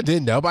know? Because I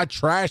didn't know, but I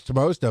trashed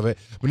most of it.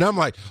 But now I'm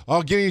like,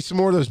 I'll give you some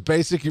more of those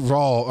basic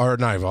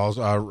revives,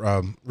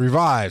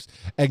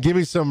 and give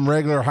me some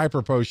regular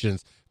hyper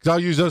potions. Because I'll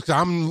use those.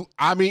 Because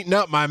I'm eating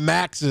up my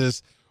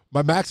maxes.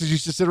 My maxes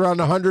used to sit around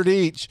 100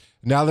 each.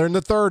 Now they're in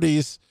the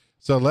 30s.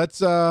 So let's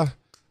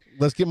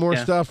get more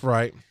stuff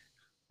right.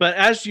 But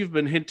as you've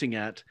been hinting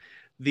at,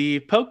 the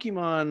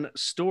Pokemon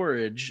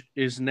storage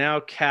is now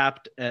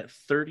capped at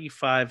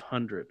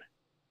 3,500.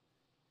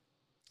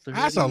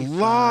 That's a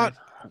lot.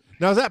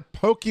 Now, is that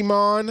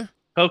Pokemon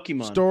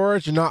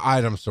storage or not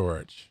item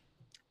storage?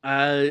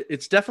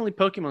 It's definitely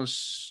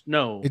Pokemon.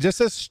 No. It just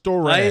says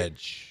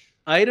storage.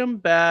 Item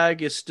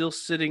bag is still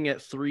sitting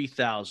at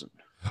 3,000.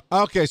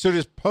 Okay, so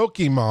there's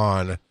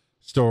Pokemon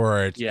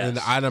storage, yes. And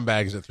the item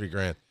bag is at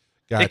 $3,000.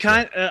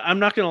 Gotcha. It I'm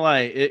not gonna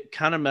lie, it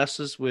kind of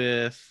messes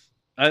with.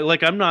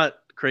 I'm not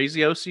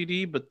crazy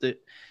OCD, but it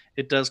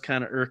does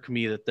kind of irk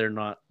me that they're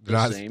not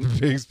the same.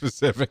 Being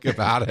specific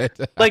about it.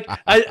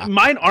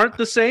 Mine aren't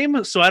the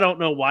same, so I don't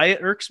know why it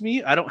irks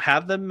me. I don't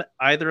have them,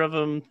 either of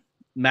them,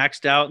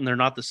 maxed out, and they're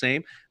not the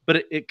same.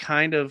 But it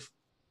kind of.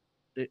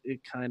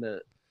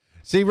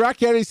 See,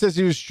 Rocketti says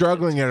he was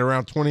struggling at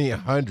around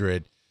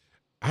 2,800.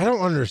 I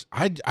don't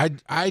understand.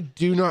 I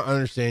do not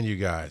understand you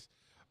guys.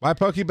 My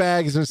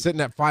Pokebag has been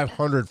sitting at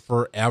 500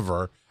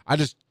 forever. I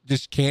just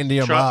candy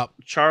them up.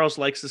 Charles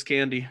likes his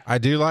candy. I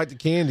do like the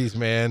candies,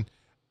 man.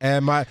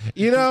 And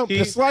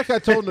it's like I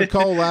told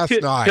Nicole last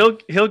night.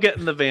 He'll get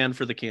in the van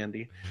for the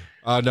candy.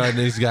 Oh, no, and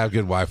he's got to have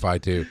good Wi-Fi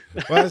too.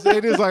 Well,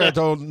 it is like I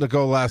told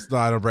Nicole last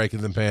night on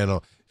Breaking the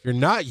Panel. If you're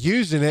not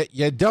using it,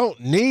 you don't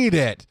need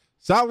it.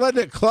 Stop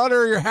letting it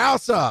clutter your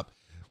house up.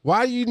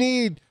 Why do you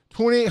need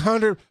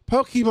 2,800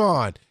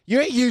 Pokemon?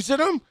 You ain't using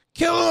them.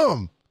 Kill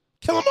them.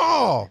 Kill them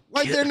all.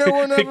 Like they're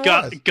nowhere never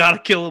was. Gotta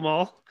kill them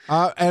all.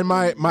 And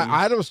my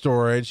item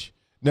storage,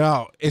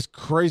 now it's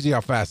crazy how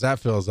fast that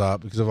fills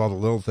up because of all the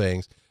little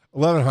things.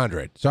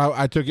 1,100. So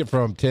I took it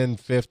from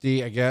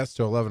 1,050, I guess,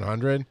 to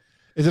 1,100.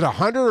 Is it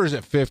 100 or is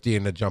it 50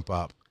 in the jump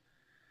up?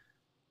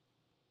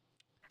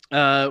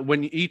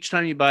 When each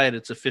time you buy it,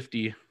 it's a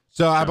 50.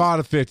 So I bought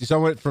a 50. So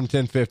I went from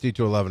 1,050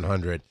 to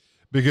 1,100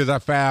 because I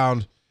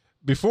found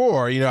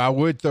before, I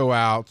would throw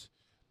out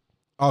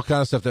all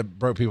kind of stuff that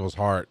broke people's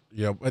heart.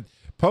 You know, but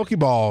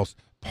Pokeballs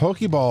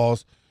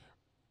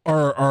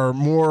are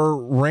more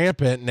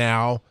rampant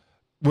now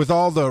with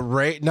all the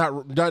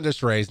not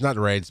just raids, not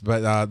the raids,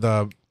 but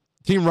the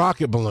Team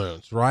Rocket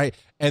balloons, right?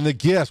 And the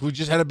gifts. We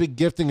just had a big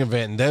gifting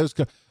event, and those.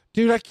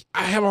 Dude,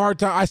 I have a hard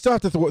time. I still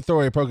have to throw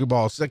away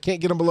Pokeballs. I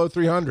can't get them below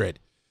 300.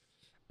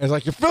 It's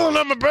like, you're filling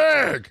up my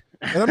bag,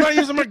 and I'm not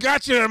using my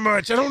gotcha that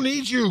much. I don't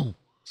need you.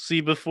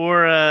 See,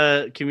 before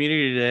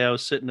Community Day, I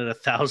was sitting at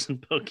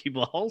 1,000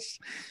 Pokeballs.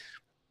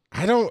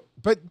 I don't,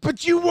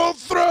 but you won't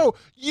throw.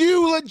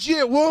 You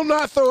legit will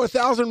not throw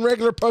 1,000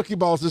 regular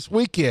Pokeballs this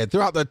weekend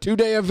throughout the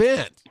 2-day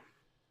event.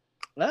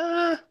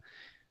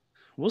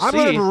 We'll I'm see.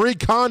 going to Marie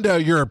Kondo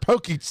your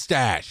Poke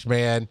stash,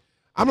 man.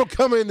 I'm going to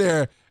come in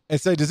there and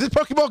say, does this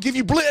Pokeball give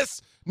you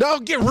bliss? No,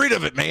 get rid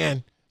of it,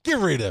 man. Get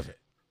rid of it.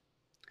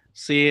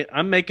 See,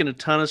 I'm making a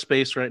ton of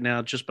space right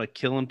now just by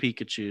killing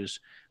Pikachus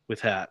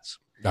with hats.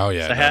 Oh,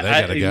 yeah. So No,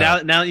 they gotta go.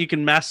 now that you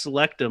can mass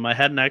select them, I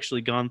hadn't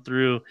actually gone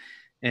through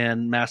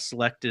and mass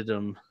selected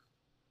them.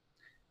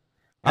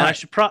 And All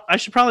right. I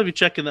should probably be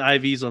checking the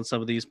IVs on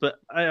some of these, but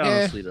I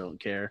honestly don't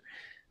care.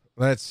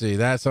 Let's see.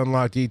 That's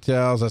unlocked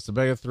details. That's the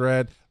mega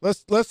thread.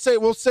 Let's say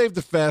we'll save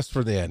the fest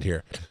for the end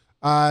here.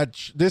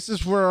 This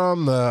is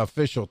from the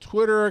official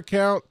Twitter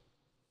account.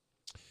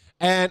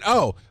 And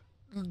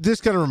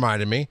this kind of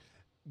reminded me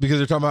because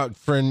they're talking about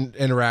friend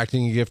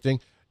interacting and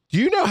gifting. Do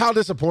you know how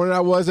disappointed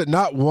I was that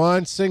not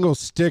one single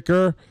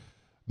sticker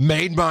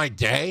made my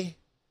day?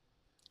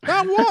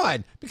 Not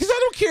one. Because I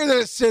don't care that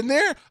it's sitting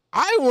there.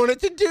 I want it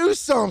to do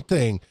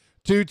something.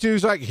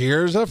 Tutu's like,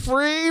 here's a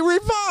free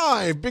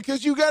revive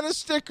because you got a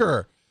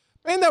sticker.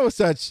 Man, that was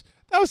such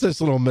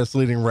little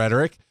misleading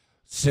rhetoric.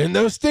 Send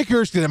those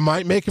stickers because it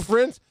might make a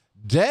friend's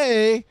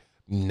day.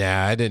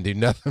 Nah, I didn't do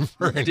nothing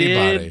for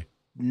anybody.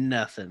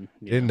 Nothing.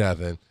 Yeah. Did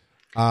nothing.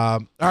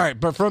 All right,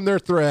 but from their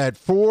thread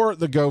for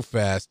the Go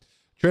Fest,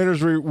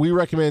 trainers, we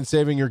recommend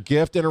saving your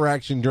gift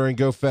interaction during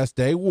Go Fest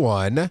Day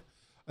 1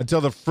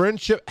 until the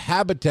friendship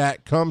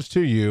habitat comes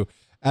to you,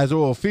 as it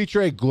will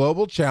feature a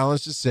global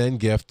challenge to send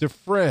gift to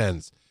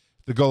friends.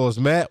 If the goal is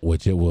met,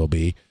 which it will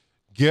be,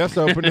 gifts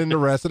opened in the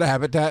rest of the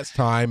habitat's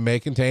time may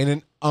contain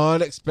an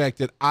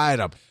unexpected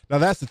item. Now,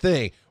 that's the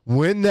thing.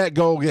 When that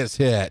goal gets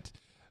hit,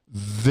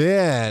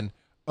 then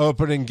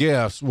opening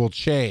gifts will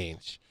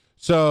change.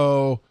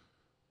 So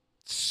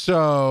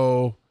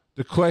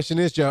the question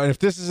is, Joe, and if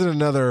this isn't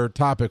another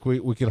topic,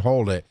 we can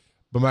hold it.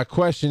 But my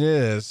question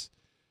is,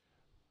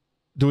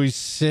 do we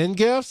send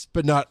gifts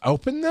but not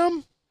open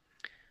them?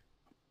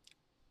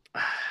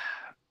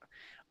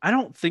 I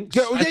don't think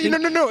so.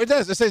 No, it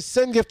does. It says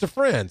send gift to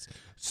friends.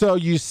 So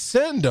you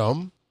send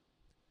them,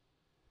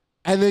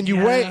 and then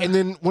you wait, and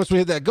then once we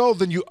hit that goal,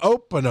 then you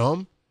open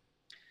them,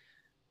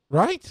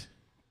 right?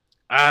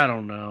 I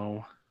don't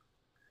know.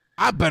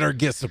 I better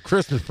get some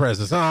Christmas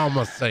presents. That's all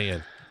I'm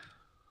saying.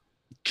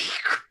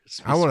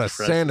 I want a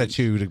Santa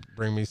Chew to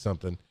bring me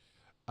something.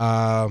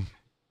 All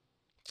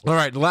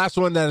right, the last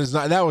one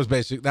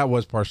that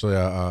was partially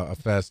a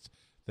fest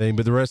thing,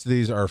 but the rest of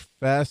these are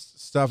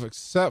fest stuff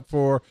except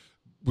for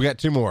we got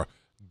two more.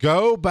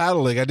 Go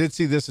Battle League. I did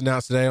see this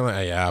announced today. I'm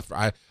like,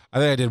 I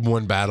think I did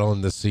one battle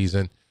in this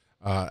season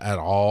at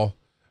all.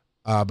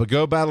 But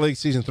Go Battle League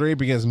Season 3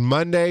 begins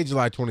Monday,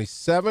 July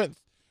 27th.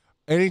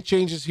 Any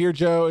changes here,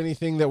 Joe?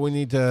 Anything that we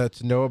need to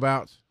know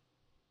about?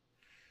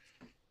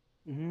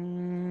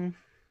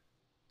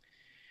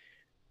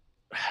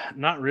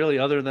 Not really,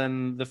 other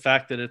than the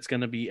fact that it's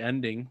going to be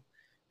ending,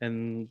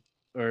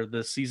 or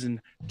the Season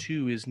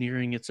 2 is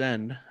nearing its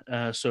end.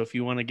 So if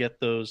you want to get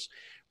those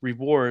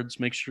rewards,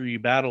 make sure you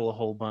battle a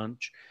whole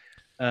bunch.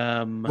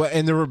 Well,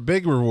 and the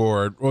big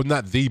reward, well,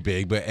 not the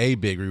big, but a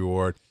big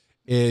reward,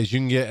 is you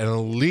can get an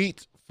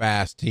elite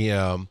fast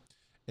TM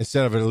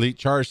instead of an elite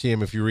charge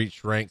TM if you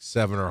reach rank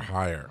 7 or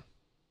higher.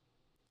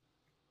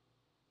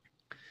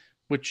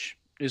 Which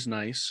is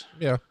nice.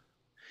 Yeah.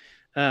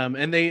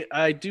 And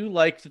I do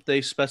like that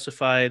they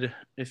specified,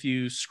 if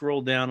you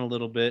scroll down a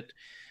little bit,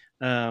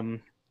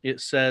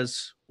 it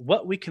says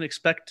what we can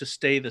expect to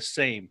stay the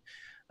same.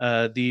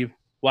 The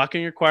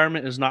walking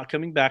requirement is not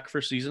coming back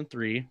for Season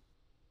 3.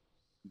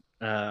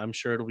 I'm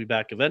sure it'll be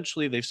back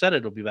eventually. They've said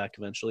it'll be back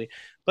eventually,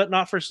 but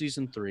not for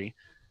Season 3.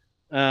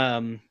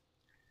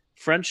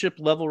 Friendship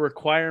level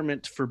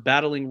requirement for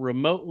battling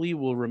remotely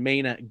will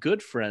remain at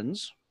good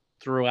friends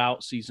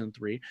throughout Season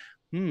 3.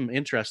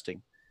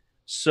 Interesting.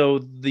 So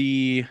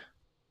the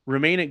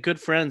remain at good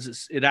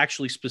friends, it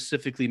actually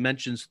specifically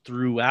mentions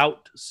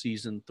throughout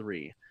Season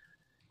 3.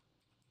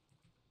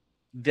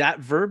 That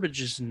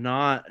verbiage is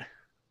not...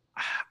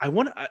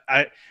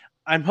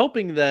 I'm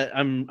hoping that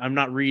I'm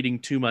not reading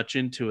too much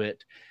into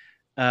it,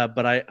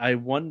 but I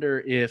wonder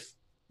if,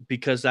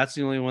 because that's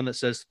the only one that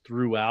says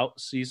throughout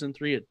Season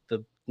 3,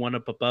 the one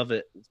up above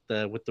it,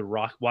 with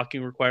the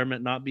walking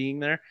requirement not being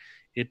there,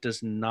 it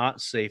does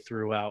not say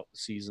throughout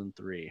Season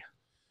 3.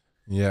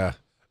 Yeah.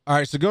 All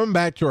right. So going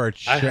back to our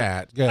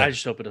chat, I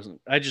just hope it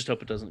doesn't. I just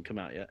hope it doesn't come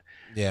out yet.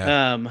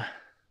 Yeah.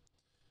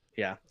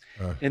 Yeah.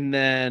 And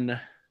then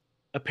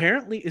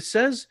apparently it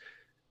says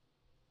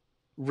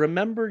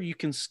remember, you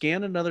can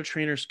scan another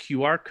trainer's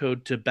QR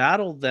code to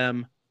battle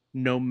them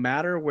no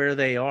matter where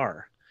they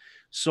are.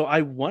 So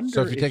I wonder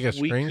So if you take a if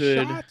we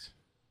screenshot, could.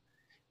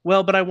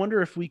 Well, but I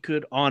wonder if we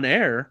could on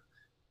air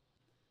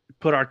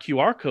put our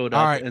QR code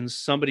All up right. and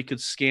somebody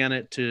could scan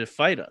it to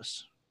fight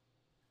us.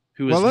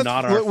 Who is well, let's.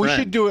 not our We friend.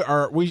 should do it.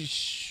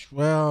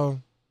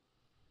 Well,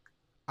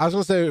 I was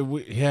gonna say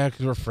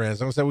because we're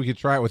friends. I was gonna say we could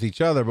try it with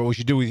each other, but we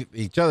should do it with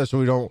each other so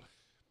we don't,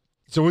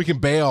 so we can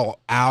bail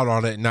out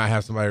on it and not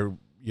have somebody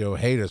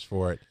hate us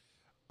for it.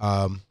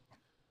 I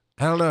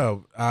don't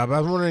know. I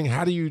was wondering,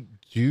 how do you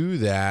do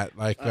that?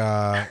 Like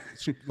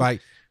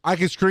like I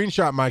could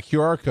screenshot my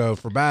QR code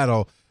for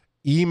battle,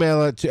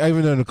 email it to,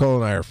 even though Nicole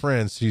and I are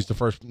friends, she's the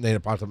first name that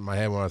popped up in my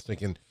head when I was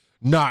thinking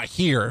not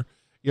here.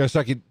 So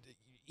I could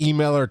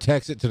email or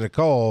text it to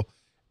Nicole,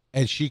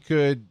 and she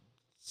could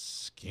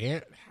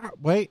scan.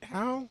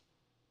 How?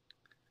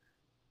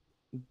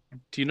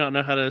 Do you not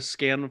know how to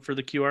scan for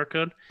the QR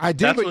code? I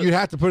did, but you'd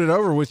have to put it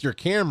over with your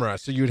camera,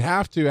 so you'd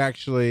have to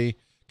actually.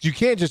 You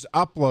can't just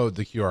upload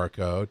the QR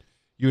code.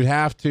 You'd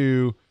have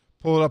to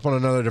pull it up on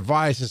another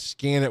device and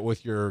scan it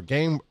with your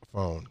game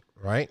phone,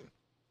 right?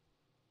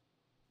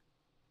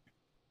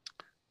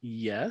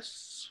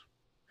 Yes.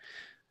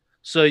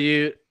 So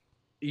you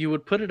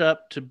would put it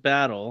up to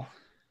battle.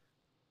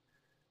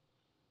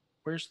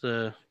 Where's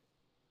the?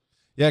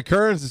 Yeah,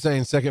 Currens is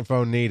saying second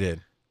phone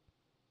needed.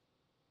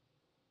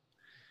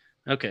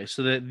 Okay,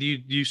 so that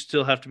you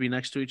still have to be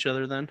next to each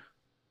other then?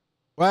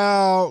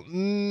 Well,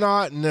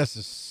 not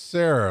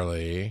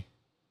necessarily.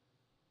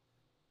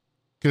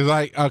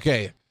 Because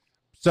okay,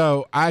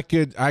 so I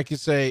could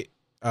say,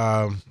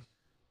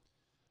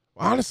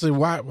 honestly,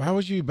 why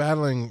would you be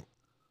battling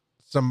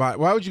somebody?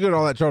 Why would you go to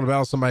all that trouble to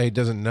battle somebody who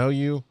doesn't know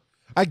you?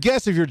 I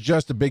guess if you're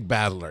just a big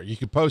battler, you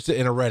could post it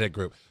in a Reddit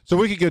group. So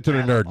we could go to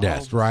the Nerd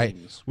Nest, right?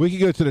 We could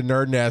go to the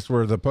Nerd Nest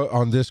where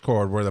on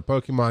Discord where the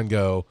Pokemon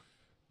Go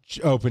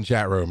open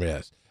chat room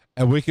is,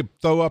 and we could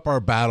throw up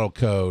our battle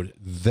code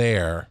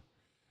there.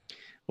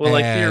 Well,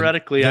 like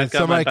theoretically, I've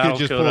got my battle could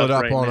just code pull it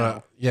up right on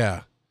now.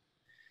 yeah.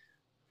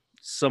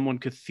 Someone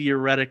could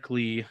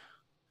theoretically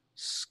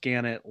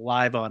scan it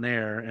live on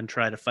air and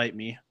try to fight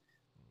me,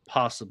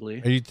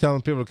 possibly. Are you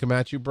telling people to come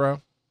at you,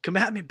 bro? Come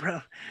at me,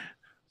 bro.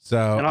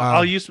 So And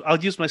I'll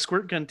use my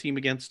squirt gun team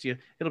against you.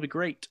 It'll be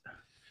great.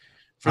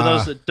 For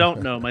those that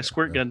don't know, my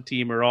squirt gun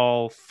team are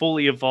all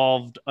fully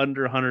evolved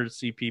under 100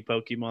 CP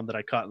Pokemon that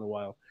I caught in the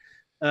wild.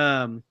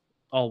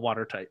 All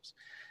water types.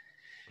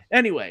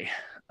 Anyway,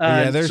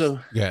 so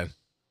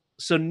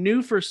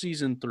new for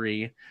season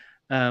 3.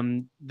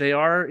 They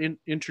are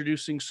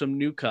introducing some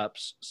new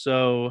cups.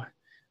 So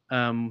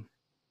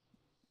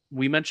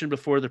we mentioned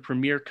before the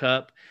Premier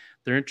Cup.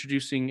 They're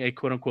introducing a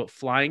quote unquote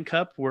flying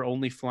cup where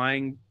only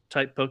flying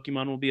type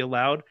Pokemon will be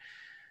allowed.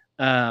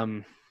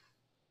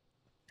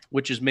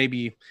 Which is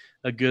maybe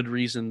a good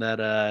reason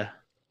that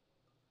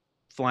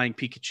flying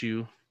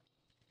Pikachu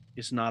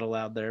is not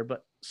allowed there,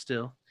 but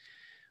still.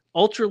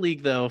 Ultra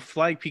League, though,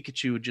 flying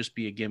Pikachu would just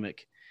be a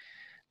gimmick.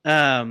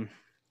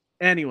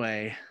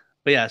 Anyway,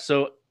 but yeah,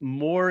 so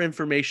more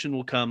information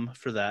will come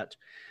for that.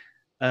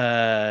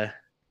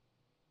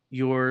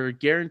 Your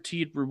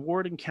guaranteed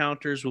reward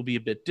encounters will be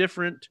a bit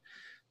different.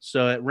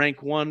 So at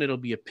rank 1, it'll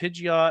be a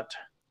Pidgeot.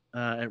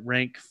 At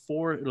rank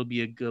 4, it'll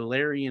be a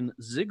Galarian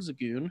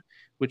Zigzagoon,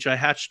 which I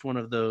hatched one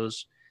of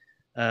those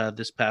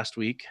this past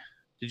week.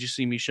 Did you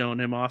see me showing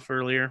him off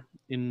earlier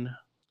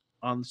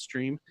on the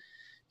stream?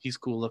 He's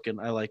cool looking.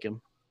 I like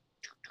him.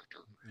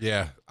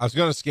 Yeah, I was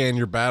going to scan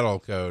your battle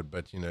code,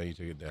 but you took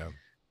it down.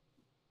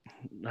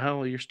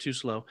 Oh, you're too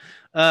slow.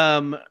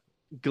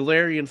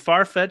 Galarian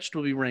Farfetch'd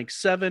will be rank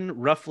 7,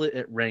 Rufflet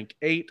at rank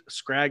 8,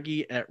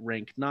 Scraggy at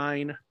rank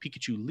 9,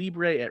 Pikachu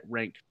Libre at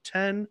rank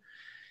 10.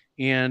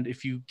 And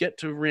if you get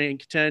to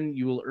rank 10,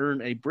 you will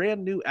earn a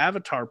brand new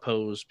avatar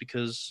pose,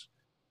 because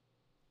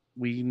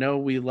we know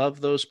we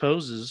love those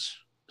poses,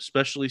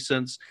 especially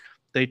since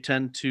they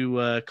tend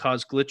to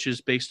cause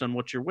glitches based on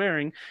what you're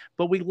wearing.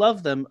 But we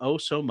love them oh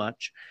so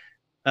much.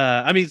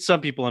 I mean,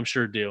 some people I'm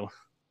sure do.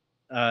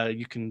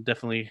 You can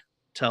definitely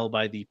tell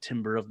by the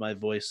timbre of my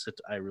voice that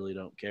I really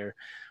don't care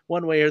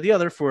one way or the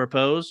other for a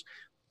pose.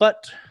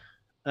 But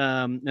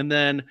and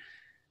then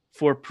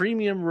for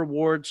premium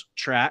rewards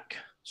track,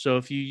 so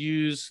if you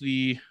use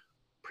the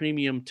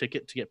premium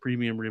ticket to get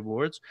premium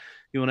rewards,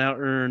 you will now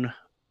earn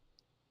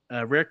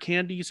rare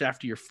candies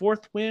after your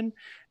 4th win,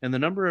 and the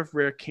number of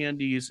rare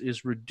candies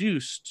is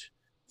reduced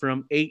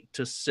from 8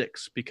 to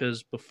 6,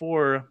 because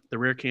before the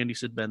rare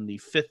candies had been the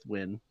 5th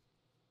win.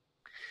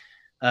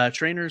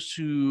 Trainers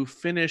who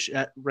finish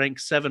at rank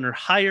 7 or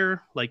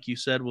higher, like you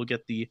said, will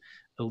get the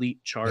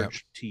Elite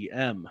Charge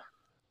TM.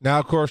 Now,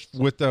 of course,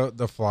 with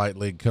the Flight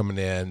League coming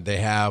in, they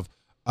have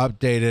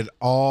updated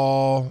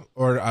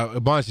a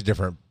bunch of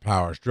different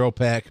powers: Drill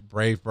Peck,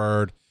 Brave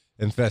Bird,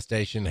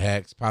 Infestation,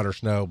 Hex, Powder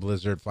Snow,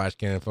 Blizzard, Flash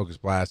Cannon, Focus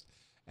Blast,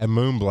 and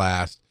Moon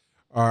Blast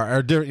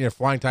are different.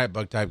 Flying type,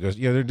 Bug type goes.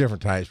 They're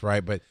different types,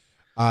 right? But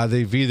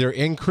they've either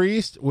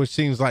increased, which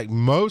seems like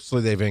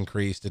mostly they've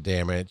increased the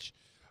damage,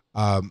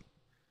 and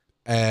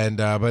And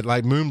but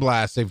like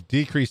Moonblast, they've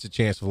decreased the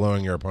chance of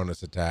lowering your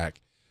opponent's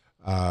attack.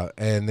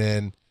 And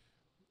then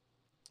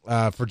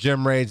for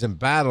gem raids and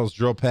battles,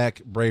 Drill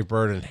Peck, Brave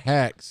Bird, and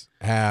Hex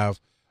have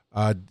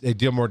they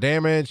deal more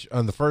damage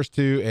on the first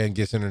two and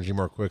gets energy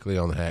more quickly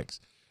on the Hex.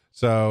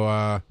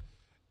 So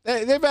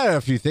they've added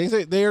a few things.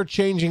 They are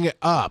changing it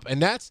up,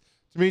 and that's,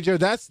 to me, Joe,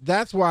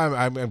 that's why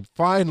I'm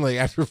finally,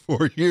 after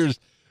 4 years,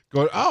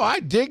 going, oh, I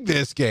dig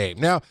this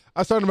game. Now, I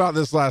was talking about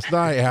this last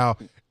night, how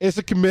it's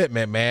a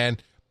commitment, man.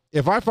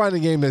 If I find a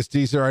game that's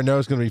decent, or I know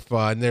it's going to be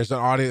fun, there's an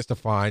audience to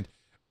find,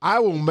 I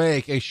will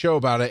make a show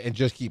about it and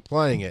just keep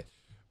playing it.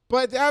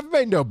 But I've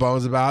made no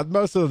bones about it.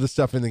 Most of the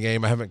stuff in the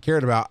game I haven't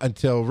cared about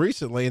until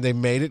recently, and they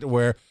made it to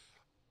where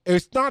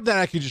it's not that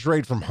I can just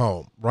raid from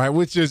home, right?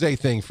 Which is a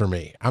thing for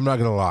me. I'm not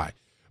going to lie.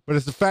 But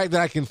it's the fact that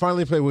I can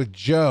finally play with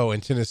Joe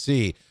in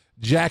Tennessee,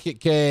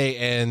 Jacket K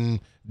and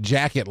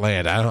Jacket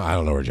Land. I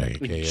don't know where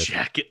Jacket K is.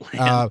 Jacket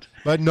Land.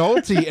 But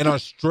Nolte in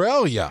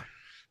Australia.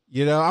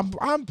 You know,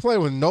 I'm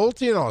playing with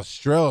Nolte in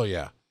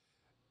Australia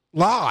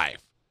live.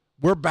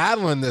 We're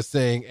battling this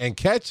thing and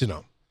catching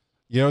them.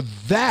 You know,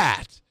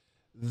 that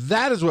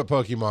is what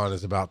Pokemon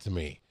is about to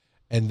me.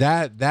 And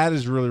that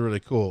is really, really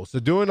cool.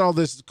 So doing all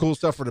this cool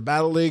stuff for the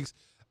battle leagues,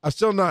 I'm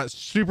still not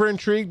super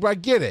intrigued, but I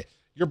get it.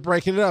 You're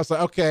breaking it up. It's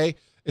like, okay,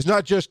 it's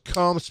not just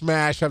come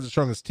smash, have the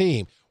strongest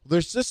team. Well,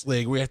 there's this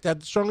league. We have to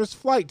have the strongest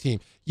flight team.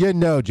 You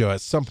know, Joe,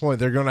 at some point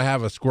they're going to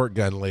have a squirt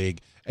gun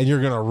league, and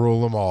you're going to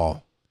rule them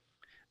all.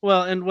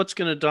 Well, and what's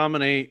going to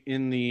dominate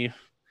in the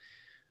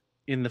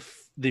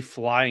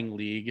flying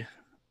league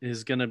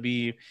is going to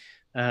be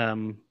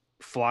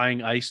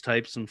flying ice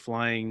types and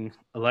flying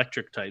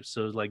electric types.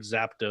 So like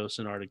Zapdos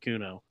and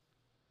Articuno.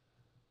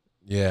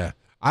 Yeah,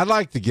 I'd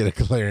like to get a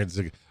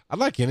Galarian. I'd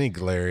like any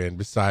Galarian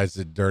besides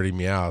the Dirty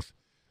Meowth.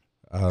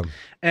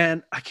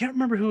 And I can't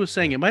remember who was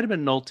saying it. Might have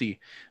been Nolte,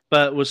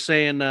 but was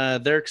saying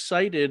they're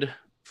excited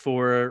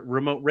for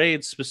remote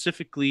raids,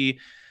 specifically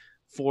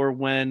for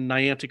when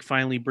Niantic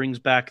finally brings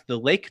back the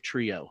Lake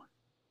Trio.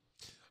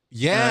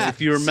 Yeah, if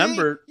you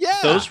remember,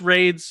 those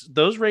raids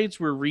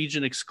were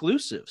region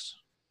exclusives.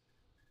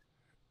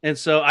 And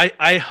so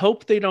I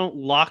hope they don't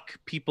lock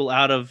people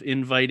out of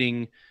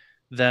inviting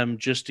them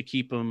just to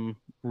keep them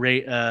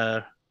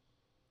region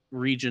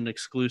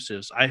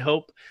exclusives. I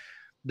hope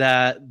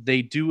that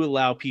they do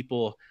allow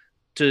people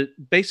to,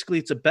 basically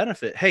it's a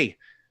benefit. Hey,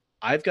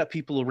 I've got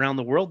people around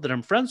the world that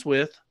I'm friends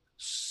with,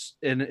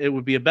 and it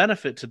would be a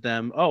benefit to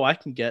them. Oh, I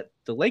can get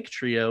the Lake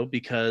Trio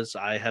because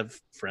I have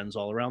friends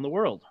all around the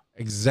world.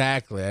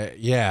 Exactly.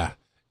 Yeah.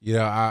 You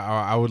know,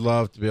 I would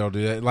love to be able to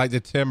do that. Like the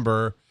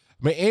Timber,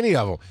 I mean, any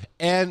of them.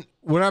 And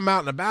when I'm out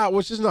and about,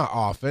 which is not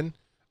often,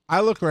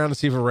 I look around to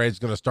see if a raid's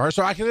going to start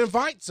so I can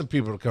invite some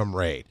people to come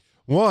raid.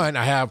 One,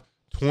 I have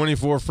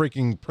 24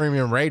 freaking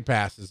premium raid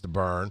passes to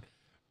burn,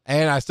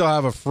 and I still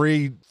have a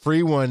free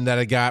one that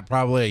I got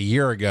probably a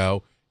year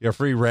ago. Your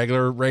free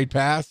regular raid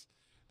pass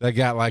that I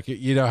got, like,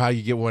 you know how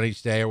you get one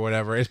each day or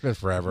whatever. It's been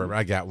forever.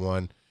 I got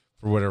one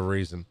for whatever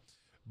reason.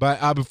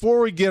 But before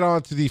we get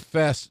on to the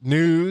Fest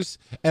news,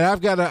 and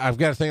I've got a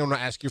thing I'm going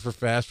to ask you for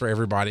Fest for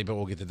everybody, but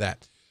we'll get to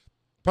that.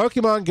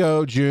 Pokemon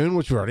Go June,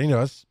 which we already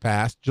know is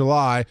past,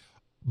 July,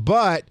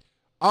 but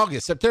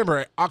August,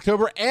 September,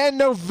 October, and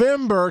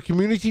November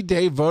Community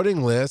Day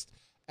voting list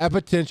at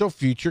potential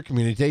future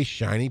Community Day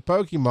shiny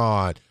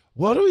Pokemon.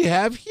 What do we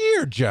have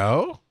here,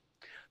 Joe?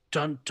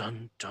 Dun,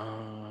 dun,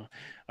 dun.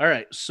 All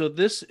right. So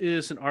this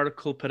is an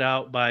article put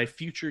out by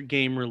Future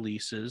Game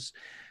Releases,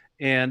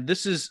 and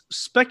this is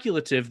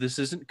speculative. This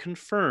isn't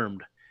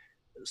confirmed.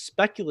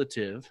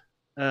 Speculative.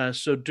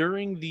 So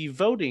during the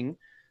voting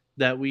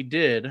that we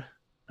did,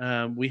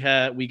 we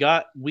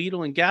got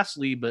Weedle and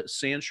Ghastly, but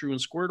Sandshrew and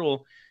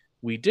Squirtle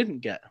we didn't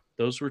get.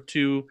 Those were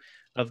two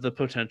of the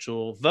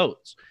potential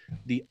votes.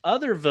 The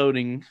other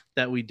voting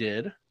that we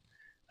did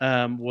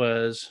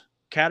was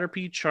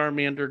Caterpie,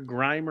 Charmander,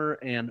 Grimer,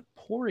 and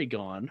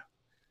Porygon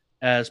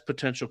as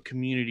potential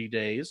community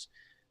days.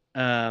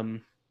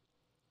 And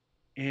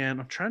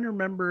I'm trying to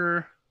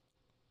remember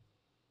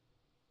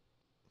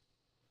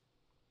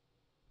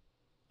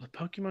the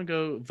Pokemon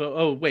Go vote.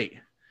 Oh, wait.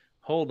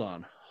 Hold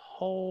on.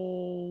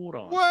 Wait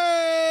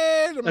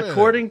a minute.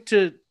 According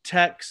to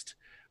text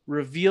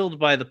revealed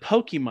by the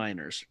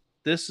Pokeminers,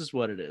 this is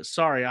what it is.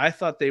 Sorry, I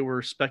thought they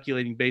were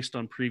speculating based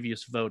on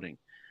previous voting.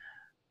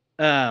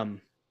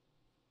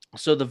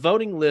 So the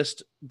voting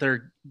list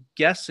they're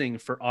guessing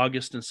for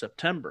August and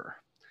September,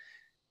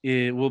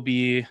 it will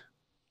be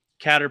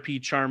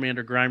Caterpie,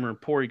 Charmander, Grimer, and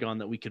Porygon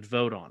that we could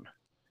vote on,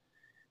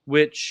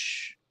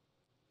 which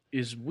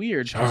is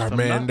weird.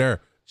 Charmander.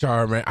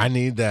 I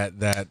need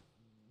that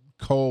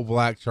coal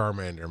black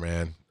Charmander,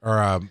 man,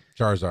 or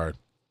Charizard.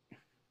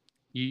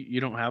 You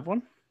don't have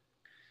one?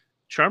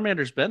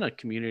 Charmander's been a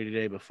community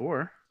day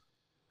before.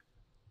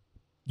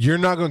 You're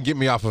not going to get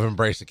me off of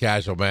Embrace the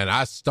Casual, man.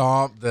 I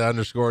stomped the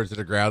underscore to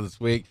the ground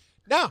this week.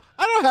 No,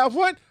 I don't have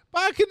one,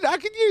 but I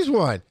could use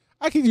one.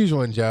 I could use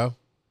one, Joe.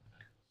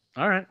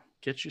 All right,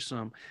 get you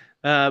some.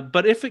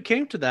 But if it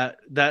came to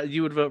that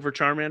you would vote for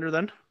Charmander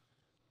then?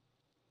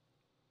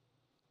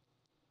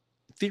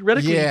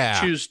 theoretically Yeah.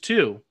 you could choose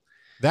 2.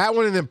 That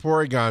one and then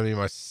Porygon would be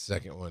my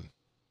second one.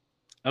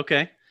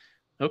 Okay.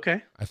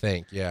 I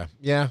think. Yeah.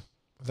 Yeah.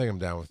 I think I'm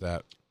down with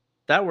that.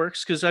 That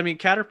works because I mean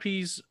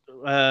Caterpie's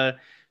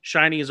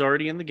shiny is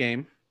already in the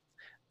game,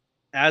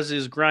 as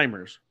is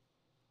Grimer's.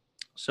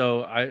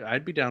 So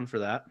I'd be down for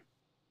that.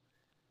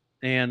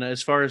 And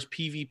as far as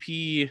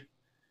PvP,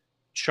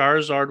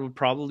 Charizard would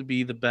probably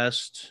be the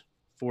best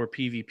for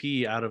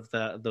PvP out of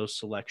those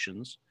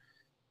selections.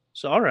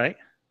 So all right,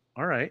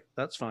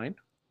 that's fine.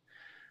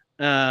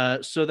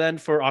 So then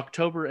for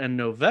October and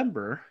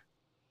November,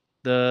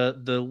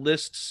 the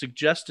list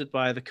suggested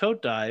by the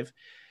Code Dive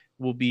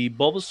will be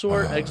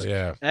Bulbasaur,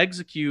 Yeah.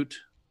 Execute,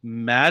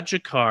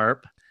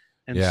 Magikarp,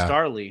 and Yeah.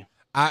 Starly.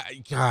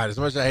 God, as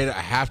much as I hate it,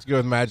 I have to go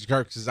with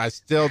Magikarp because I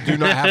still do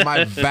not have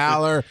my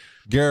Valor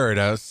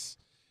Gyarados.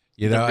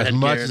 You know, The as red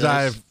much as Gyarados.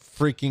 I've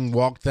freaking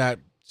walked that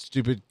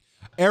stupid.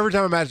 Every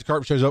time a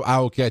Magikarp shows up, I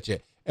will catch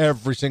it.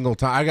 Every single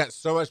time. I got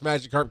so much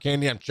Magikarp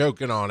candy, I'm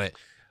choking on it.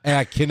 And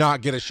I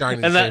cannot get a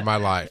shiny to save my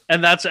life.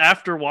 And that's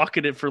after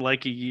walking it for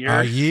like a year.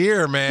 A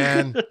year,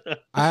 man.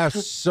 I have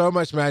so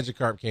much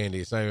Magikarp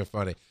candy. It's not even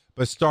funny.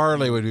 But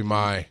Starly would be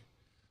my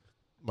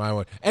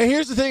one. And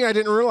here's the thing I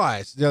didn't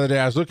realize the other day.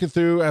 I was looking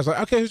through. I was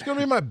like, okay, who's going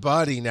to be my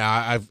buddy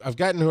now? I've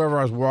gotten whoever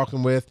I was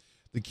walking with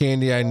the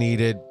candy I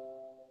needed,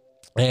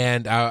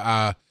 and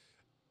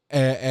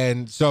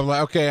so I'm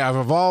like, okay, I've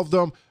evolved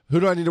them. Who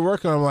do I need to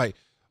work on? I'm like,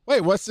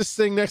 wait, what's this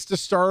thing next to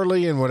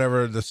Starly and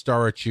whatever the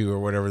Starachu or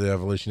whatever the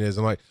evolution is?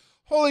 I'm like,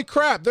 holy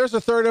crap, there's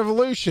a third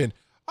evolution.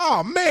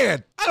 Oh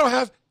man, I don't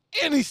have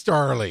any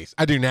Starlies.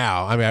 I do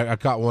now. I mean, I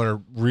caught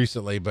one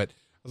recently, but I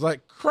was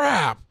like,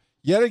 crap.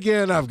 Yet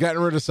again, I've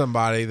gotten rid of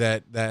somebody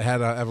that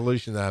had an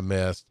evolution that I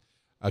missed.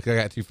 I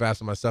got too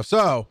fast on my stuff.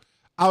 So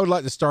I would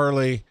like the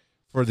Starly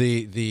for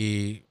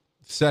the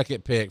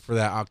second pick for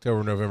that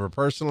October, November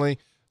personally.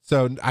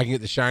 So I can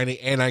get the shiny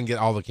and I can get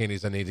all the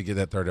candies I need to get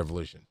that third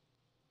evolution.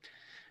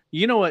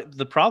 You know what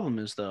the problem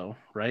is, though,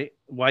 right?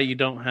 Why you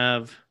don't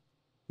have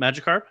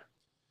Magikarp?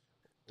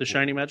 The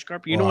shiny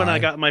Magikarp? You know when I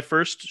got my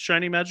first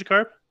shiny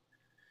Magikarp?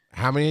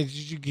 How many did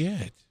you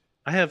get?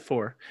 I have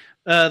 4.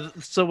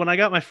 So when I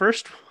got my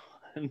first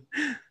one,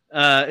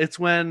 it's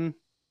when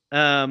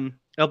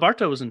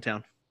Alberto was in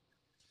town.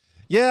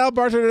 Yeah,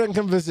 Alberto didn't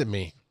come visit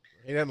me.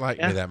 He didn't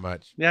like me that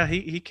much. Yeah,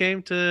 he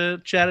came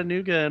to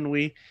Chattanooga and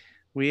we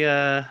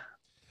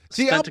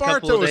See, spent a couple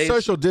Alberto of was days.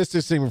 social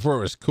distancing before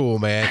it was cool,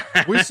 man.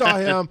 We saw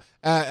him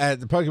at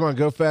the Pokemon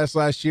Go Fest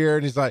last year,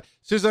 and he's like,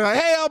 Susan, like,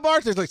 hey,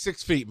 Alberto. He's like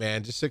 6 feet,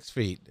 man, just 6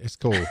 feet. It's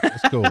cool.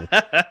 It's cool.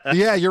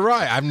 Yeah, you're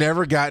right. I've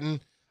never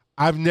gotten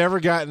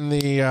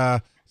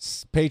the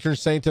patron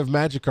saint of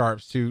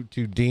Magikarps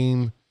to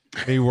deem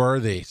me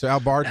worthy. So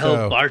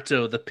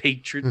Alberto, the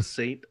patron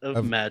saint of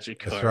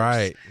Magikarp. That's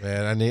right,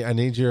 man. I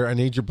need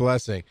your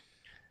blessing.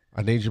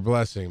 I need your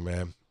blessing,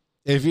 man.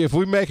 If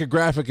we make a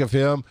graphic of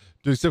him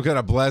doing some kind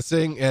of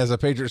blessing as a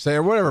patron saint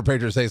or whatever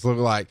patron saints look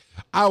like,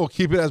 I will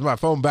keep it as my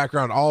phone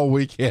background all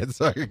weekend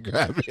so I can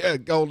grab me a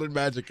golden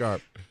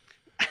Magikarp.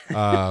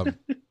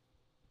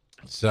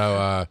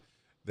 So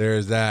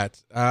there's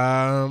that.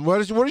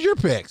 What are your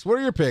picks? What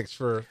are your picks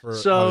for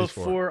So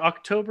for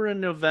October and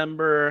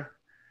November,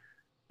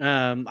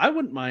 I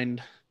wouldn't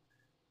mind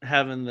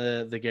having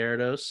the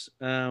Gyarados.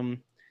 And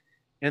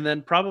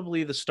then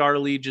probably the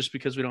Starly, just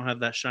because we don't have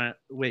that shiny.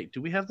 Wait, do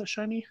we have that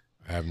shiny?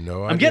 I have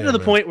no idea. I'm getting to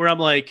the point where I'm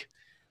like,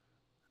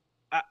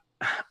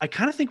 I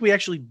kind of think we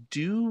actually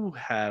do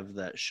have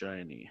that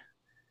shiny.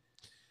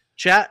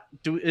 Chat,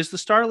 is the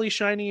Starly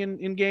shiny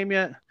in game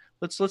yet?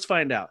 Let's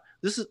find out.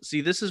 This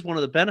is one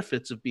of the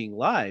benefits of being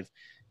live,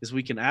 is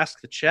we can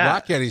ask the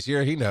chat. Rocketty's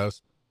here. He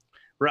knows.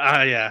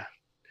 Yeah,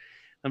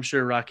 I'm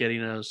sure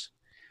Rocketti knows.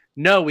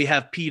 No, we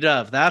have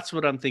P-Dove. That's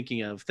what I'm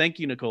thinking of. Thank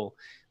you, Nicole.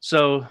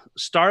 So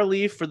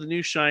Starly for the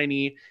new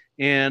shiny,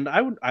 and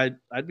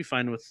I'd be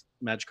fine with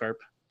Magikarp.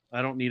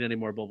 I don't need any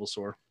more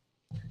Bulbasaur.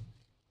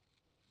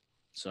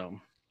 So,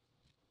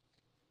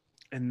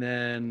 and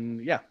then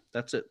yeah,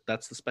 that's it.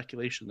 That's the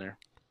speculation there.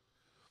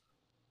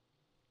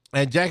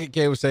 And Jacket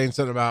K was saying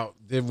something about,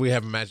 did we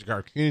have a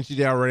Magikarp community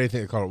day already? I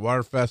think they called it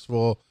Water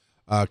Festival.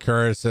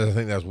 Curran says, I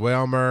think that's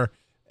Whalmer.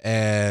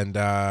 And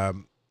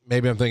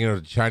maybe I'm thinking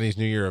of the Chinese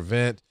New Year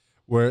event,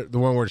 where the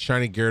one where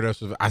shiny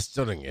Gyarados was. I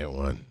still didn't get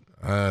one.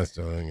 I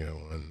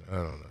don't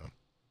know.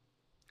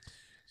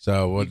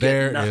 So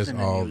there is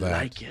all that.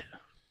 Like it.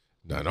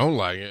 No, I don't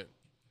like it.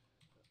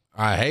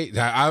 I hate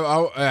that.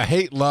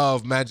 I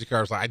love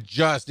Magikarp. Like, I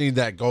just need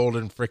that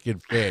golden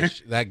freaking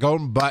fish, that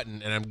golden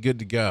button, and I'm good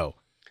to go.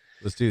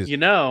 Let's do this. You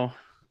know,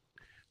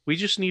 we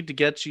just need to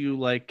get you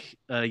like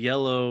a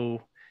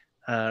yellow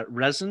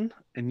resin,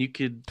 and you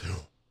could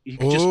just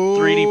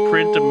 3D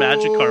print a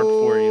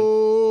Magikarp for you.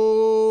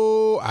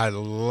 Oh, I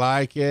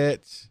like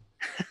it.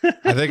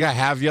 I think I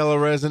have yellow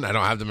resin. I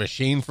don't have the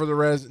machine for the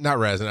resin. Not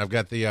resin. I've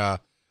got the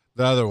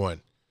other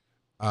one.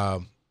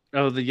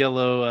 The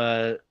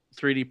yellow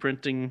 3D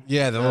printing.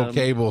 Yeah, the little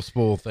cable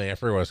spool thing. I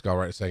forget what it's called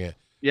right a second.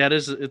 Yeah, it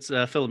is. It's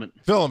filament.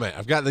 Filament.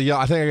 I've got the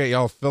yellow. I think I got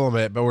yellow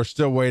filament, but we're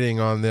still waiting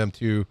on them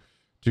to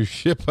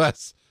ship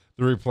us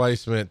the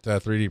replacement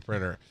 3D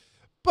printer.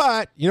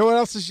 But you know what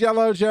else is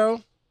yellow,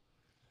 Joe?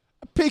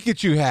 A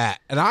Pikachu hat.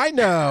 And I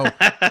know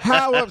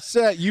how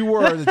upset you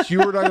were that you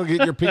were not going to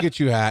get your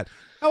Pikachu hat.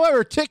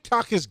 However,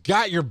 TikTok has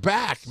got your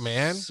back,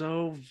 man.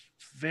 So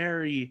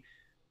very,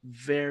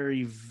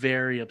 very,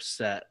 very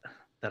upset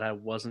that I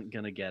wasn't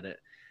going to get it.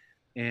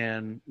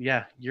 And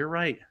yeah, you're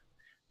right.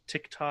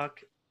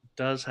 TikTok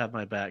does have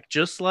my back.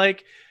 Just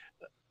like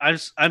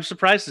I'm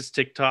surprised it's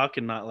TikTok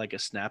and not like a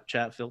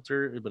Snapchat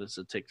filter, but it's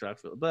a TikTok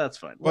filter. But that's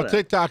fine. Well, Whatever.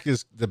 TikTok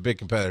is the big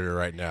competitor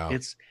right now.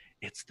 It's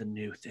the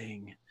new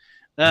thing.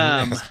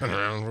 It's been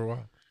around for a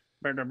while.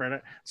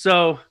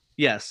 So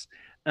yes,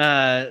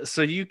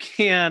 so you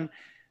can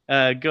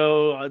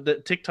go.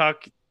 The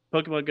TikTok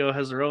Pokemon Go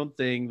has their own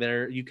thing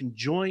there. You can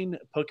join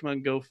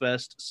Pokemon Go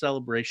Fest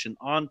celebration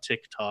on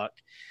TikTok.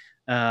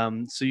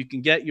 So you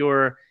can get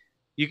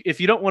if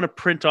you don't want to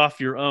print off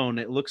your own,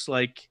 it looks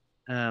like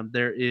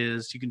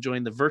you can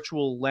join the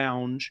virtual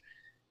lounge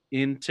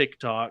in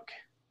TikTok.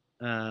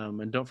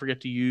 And don't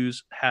forget to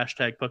use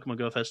hashtag Pokemon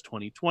Go Fest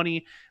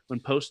 2020 when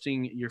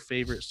posting your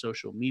favorite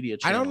social media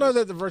channels. I don't know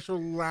that the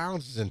virtual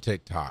lounge is in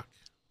TikTok.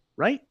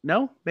 Right?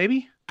 No?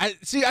 Maybe? I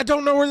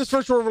don't know where this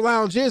virtual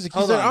lounge is. It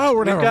Hold said, on.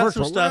 we're going to We've have a got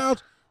some virtual stuff. lounge.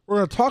 We're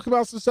going to talk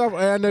about some stuff.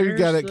 And I know you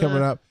got it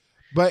coming up.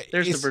 But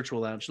There's the virtual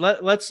lounge.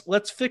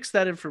 Let's fix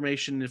that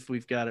information if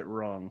we've got it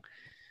wrong.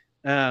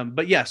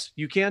 But yes,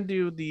 you can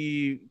do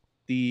the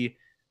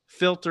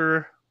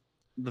filter,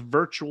 the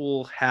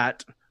virtual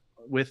hat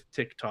with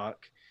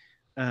TikTok.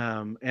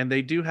 And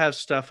they do have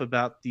stuff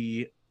about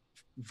the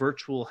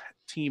virtual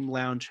team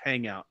lounge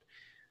hangout.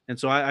 And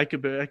so I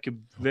could very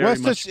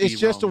much be it's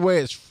just the wrong. way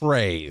it's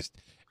phrased.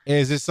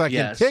 It's like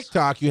Yes. in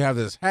TikTok, you have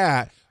this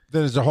hat.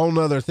 Then there's a whole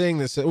nother thing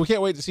that says, we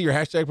can't wait to see your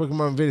hashtag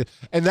Pokemon video.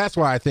 And that's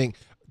why I think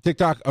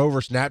TikTok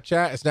over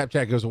Snapchat, and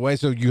Snapchat goes away.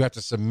 So you have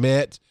to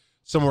submit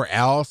somewhere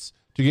else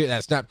to get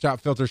that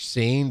Snapchat filter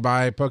seen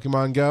by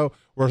Pokemon Go.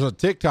 Whereas on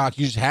TikTok,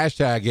 you just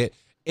hashtag it.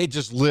 It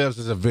just lives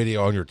as a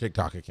video on your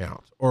TikTok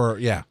account.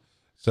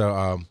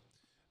 So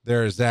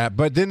there's that.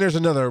 But then there's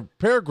another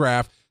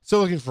paragraph.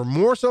 Still looking for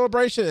more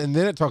celebration. And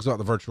then it talks about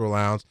the virtual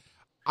lounge.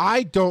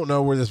 I don't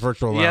know where this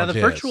virtual lounge is. Yeah, the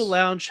virtual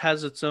lounge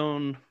has its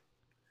own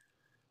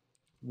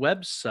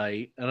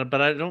website,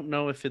 but I don't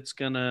know if it's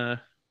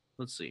gonna.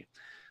 Let's see.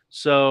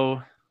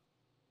 So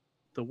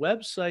the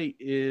website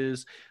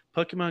is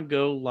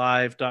PokemonGo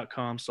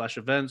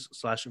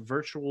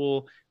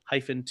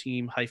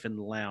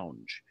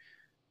Live.com/events/virtual-team-lounge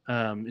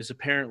is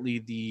apparently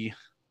the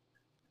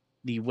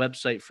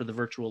website for the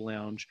virtual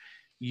lounge.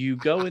 You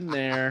go in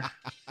there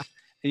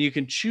and you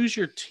can choose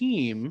your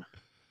team.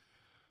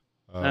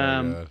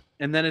 God.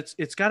 And then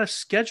it's got a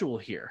schedule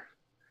here.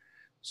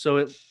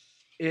 So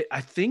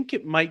I think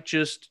it might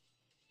just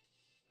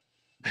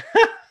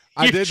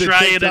I You're did the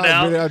trying it TikTok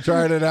out? video. I'm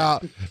trying it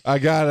out. I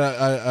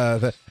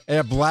got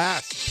a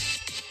blast.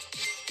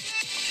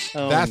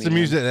 Oh, That's the man.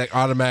 music that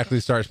automatically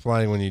starts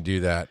playing when you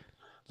do that.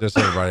 Just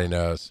so everybody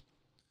knows.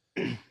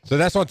 So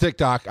that's on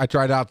TikTok. I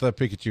tried out the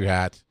Pikachu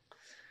hat.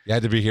 You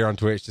had to be here on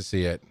Twitch to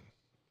see it.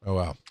 Oh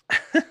well.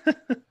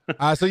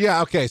 So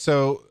yeah, okay.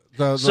 So is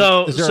there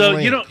a So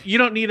link? you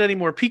don't need any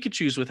more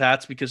Pikachus with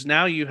hats because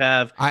now you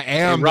have I a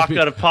am rock the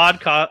out of Whoa.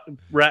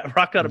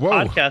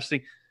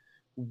 podcasting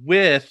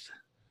with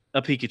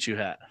a Pikachu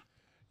hat.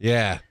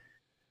 Yeah.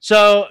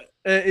 So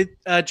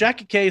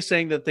Jackie K is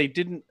saying that they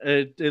didn't.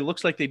 It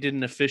looks like they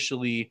didn't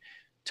officially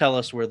tell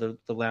us where the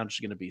lounge is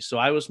going to be. So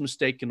I was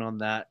mistaken on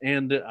that,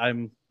 and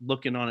I'm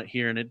looking on it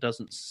here, and it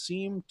doesn't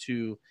seem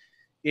to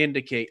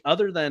indicate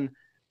other than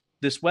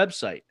this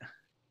website.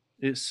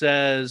 It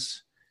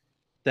says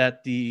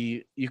that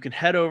you can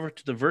head over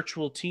to the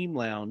virtual team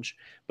lounge,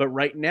 but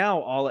right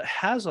now all it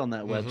has on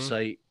that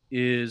website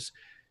is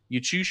you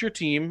choose your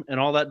team,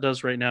 and all that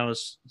does right now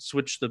is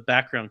switch the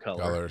background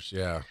color. Colors.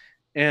 Yeah.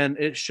 And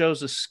it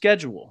shows a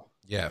schedule.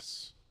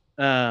 Yes.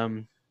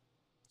 So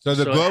So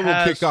the it global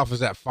has- kickoff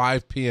is at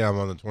 5 p.m.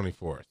 on the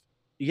 24th.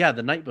 Yeah,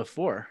 the night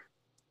before.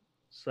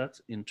 So that's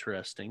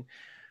interesting.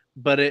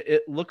 But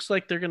it looks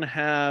like they're going to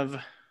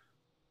have.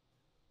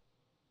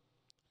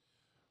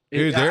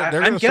 Dude,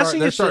 I'm guessing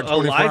they're it's a starting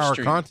 24-hour live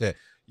stream. content.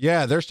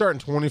 Yeah, they're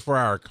starting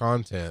 24-hour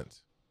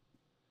content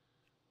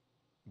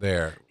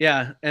there.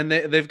 Yeah, and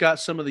they've got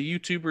some of the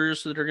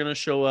YouTubers that are going to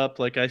show up.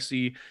 Like I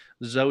see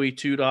Zoe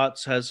Two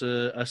Dots has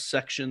a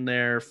section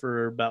there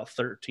for about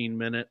 13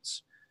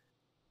 minutes.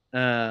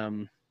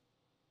 And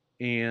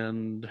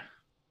I'm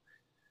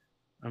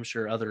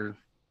sure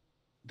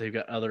they've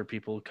got other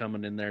people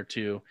coming in there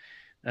too.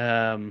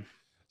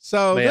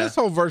 So But yeah. this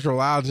whole virtual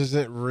lounge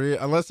isn't real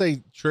unless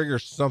they trigger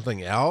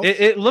something else.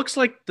 It looks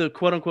like the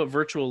quote unquote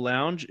virtual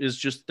lounge is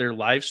just their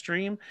live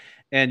stream,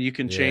 and you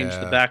can change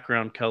the Yeah.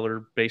 background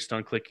color based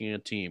on clicking a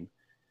team.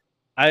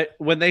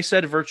 When they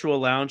said virtual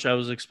lounge, I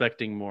was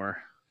expecting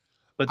more.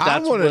 But I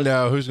that's want to what-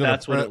 know who's going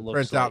that's what it to looks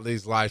print out like.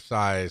 these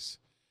life-size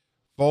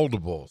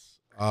foldables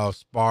of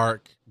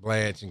Spark,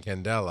 Blanche, and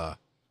Candela,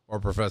 or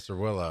Professor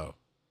Willow.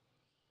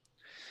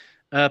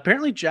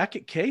 Apparently,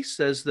 Jacket K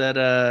says that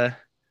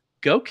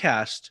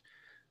GoCast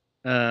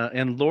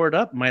and Lord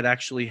Up might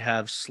actually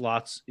have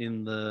slots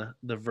in the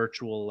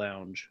virtual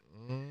lounge.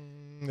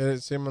 Did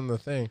it seem on the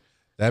thing?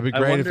 That'd be I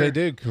great if they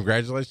wonder- do.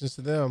 Congratulations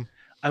to them.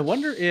 I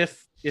wonder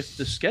if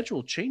the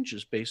schedule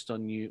changes based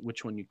on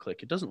which one you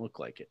click. It doesn't look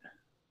like it.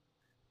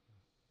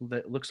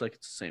 That looks like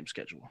it's the same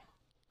schedule.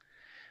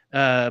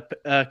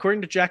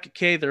 According to Jacket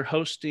K, they're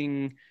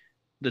hosting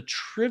the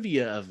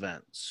trivia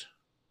events.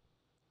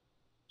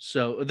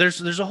 So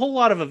there's a whole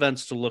lot of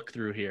events to look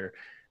through here,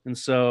 and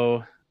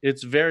so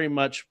it's very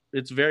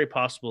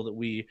possible that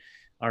we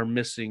are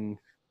missing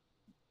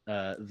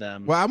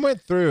them. Well, I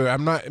went through.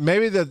 I'm not.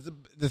 Maybe the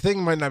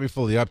thing might not be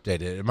fully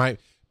updated. It might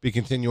be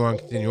continue on.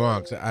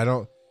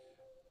 'Cause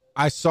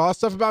I saw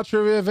stuff about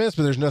trivia events,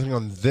 but there's nothing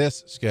on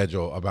this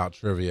schedule about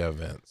trivia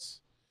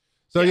events.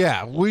 So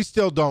yeah, we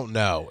still don't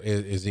know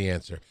is the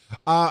answer.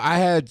 I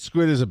had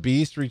Squid as a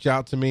Beast reach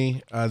out to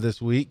me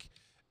this week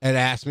and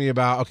asked me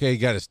about, okay, he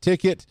got his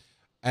ticket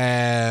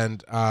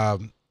and,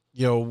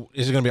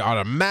 is it going to be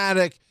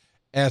automatic?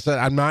 And I said,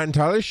 I'm not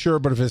entirely sure,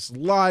 but if it's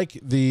like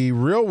the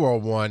real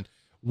world one,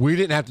 we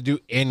didn't have to do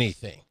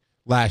anything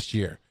last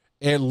year.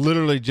 It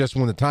literally just,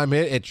 when the time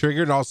hit, it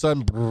triggered and all of a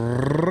sudden,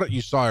 brrr,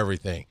 you saw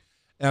everything.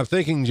 And I'm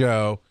thinking,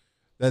 Joe,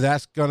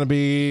 that's going to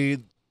be,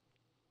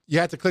 you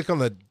have to click on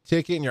the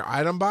ticket in your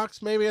item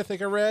box, maybe, I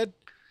think I read.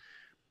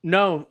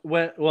 No,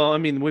 well, I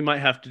mean, we might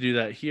have to do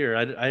that here.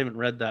 I haven't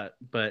read that,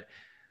 but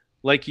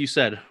like you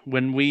said,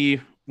 when we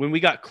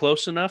got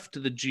close enough to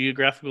the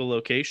geographical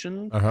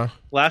location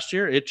last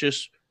year, it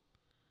just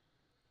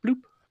bloop.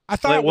 I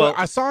thought. Well,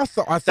 I saw.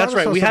 That's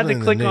right. We had to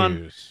click on.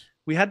 News.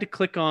 We had to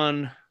click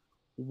on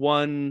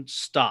one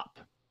stop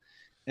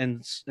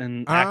and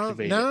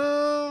activate it.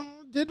 No,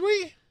 did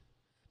we?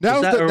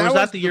 Was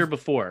that the year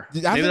before? I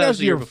think that was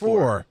the year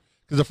before.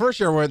 Because the first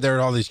year I went, there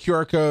were all these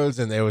QR codes,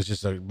 and it was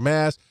just a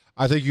mess.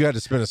 I think you had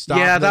to spin a stop.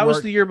 Yeah, that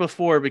was the year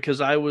before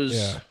because I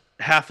was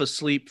half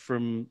asleep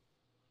from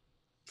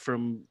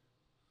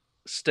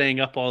staying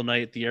up all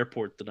night at the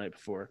airport the night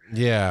before.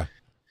 Yeah.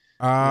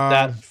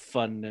 That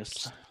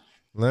funness.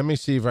 Let me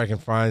see if I can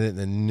find it in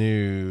the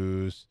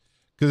news.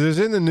 Because it was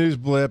in the news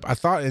blip. I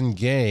thought in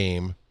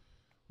game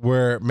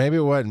where maybe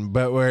it wasn't,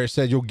 but where it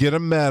said you'll get a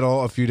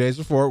medal a few days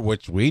before,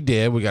 which we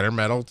did. We got our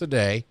medal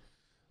today,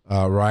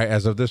 right?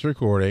 As of this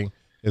recording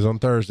is on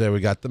Thursday. We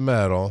got the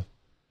medal.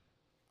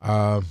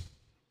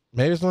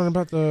 Maybe it's learning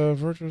about the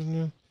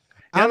virtual.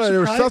 I don't know.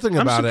 There was something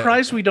about it. I'm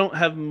surprised we don't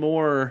have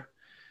more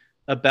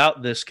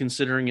about this,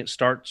 considering it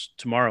starts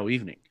tomorrow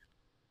evening.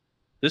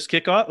 This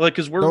kickoff,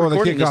 because we're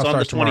recording this on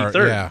the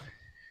 23rd. Yeah.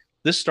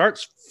 This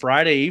starts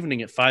Friday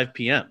evening at 5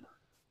 p.m.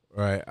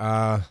 Right.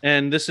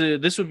 And this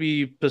would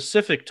be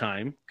Pacific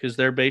time because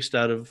they're based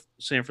out of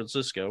San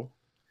Francisco,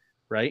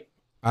 right?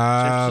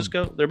 San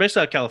Francisco. They're based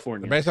out of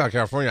California. They're based out of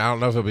California. I don't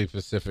know if it'll be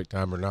Pacific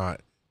time or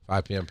not.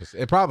 5 p.m.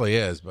 Pacific. It probably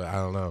is, but I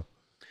don't know.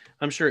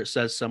 I'm sure it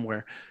says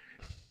somewhere.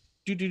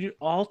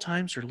 All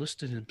times are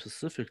listed in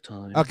Pacific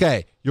time.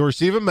 Okay, you'll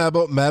receive a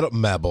medal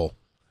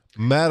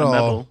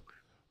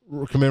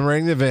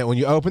commemorating the event. When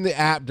you open the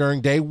app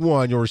during day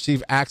one, you'll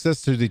receive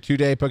access to the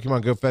 2-day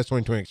Pokemon Go Fest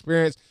 2020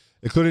 experience,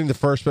 including the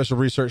first special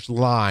research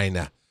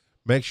line.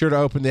 Make sure to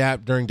open the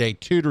app during day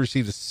 2 to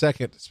receive the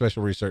second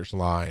special research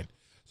line.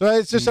 So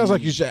it just sounds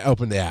like you should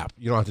open the app.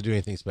 You don't have to do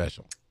anything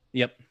special.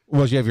 Yep.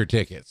 Well, you have your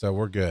ticket, so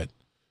we're good.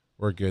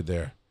 We're good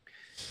there.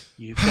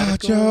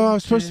 Joe, I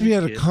was supposed to be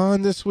at a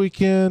con this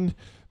weekend,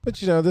 but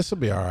this will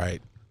be all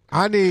right.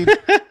 I need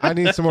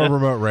some more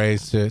remote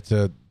rays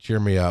to cheer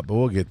me up, but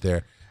we'll get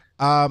there.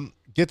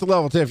 Get to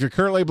level 10. If you're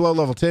currently below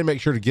level 10,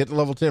 make sure to get to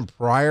level 10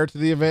 prior to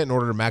the event in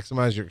order to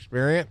maximize your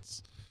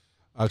experience.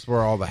 Explore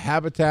all the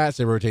habitats.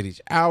 They rotate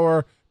each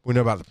hour. We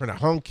know about the print at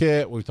home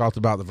kit. We've talked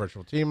about the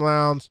virtual team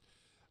lounge.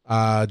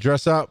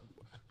 Dress up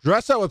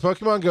with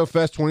Pokemon Go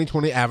Fest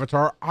 2020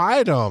 avatar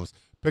items.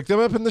 Pick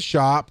them up in the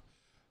shop.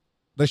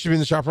 They should be in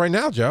the shop right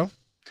now, Joe.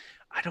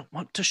 I don't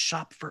want to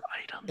shop for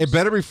items. It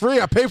better be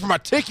free. I paid for my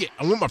ticket.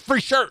 I want my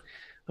free shirt.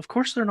 Of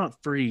course they're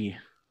not free.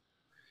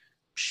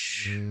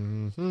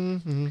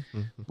 Mm-hmm.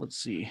 Let's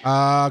see.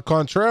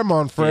 Contraire,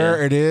 mon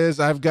frere, it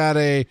is. I've got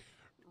a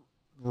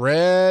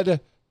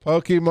red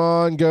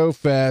Pokemon Go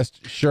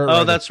Fest shirt.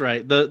 Oh, that's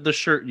right. The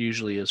shirt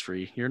usually is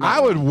free. You're not.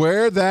 I would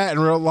wear that in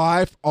real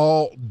life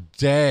all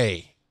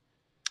day.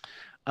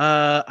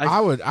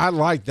 I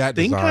like that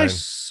design. I design.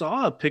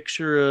 saw a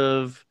picture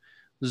of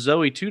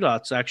Zoe Two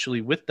Dots actually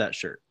with that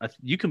shirt.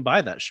 You can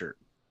buy that shirt.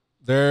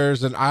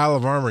 There's an Isle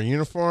of Armor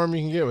uniform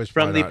you can get, which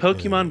from the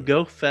Pokemon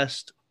Go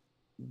Fest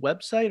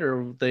website,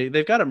 or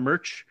they've got a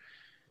merch.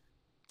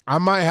 I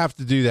might have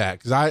to do that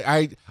because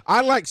I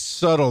like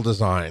subtle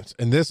designs,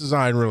 and this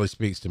design really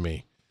speaks to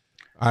me.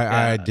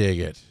 I dig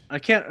it. I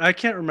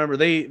can't remember.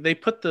 They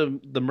put the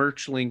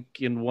merch link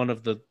in one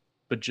of the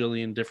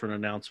bajillion different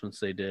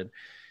announcements they did.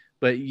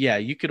 But yeah,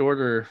 you could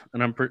order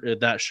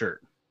that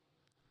shirt.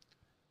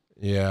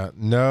 Yeah,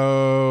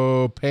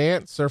 no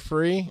pants are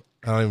free.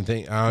 I don't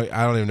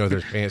even know if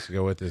there's pants to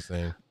go with this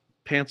thing.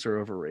 Pants are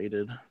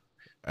overrated.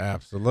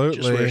 Absolutely.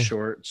 Just wear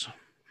shorts.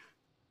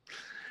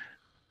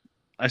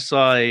 I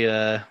saw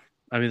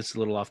I mean, this is a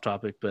little off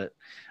topic, but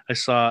I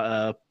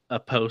saw a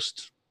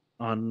post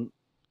on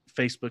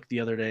Facebook the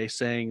other day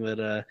saying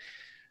that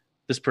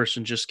this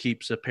person just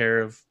keeps a pair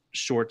of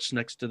shorts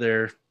next to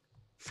their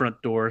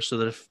front door so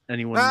that if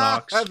anyone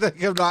knocks, I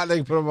think I'm not. They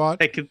can put them on.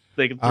 they can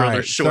All throw their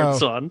right, shorts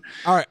so- on.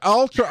 All right,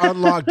 Ultra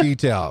Unlock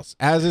details.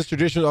 As is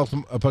traditional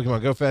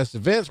Pokemon Go Fest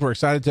events, we're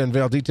excited to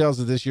unveil details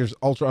of this year's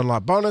Ultra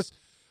Unlock bonus.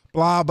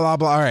 Blah, blah,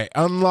 blah. All right,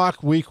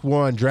 Unlock Week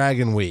 1,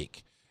 Dragon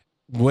Week.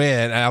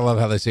 When, I love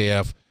how they say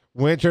F,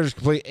 when turners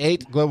complete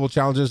 8 global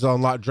challenges to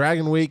unlock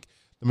Dragon Week.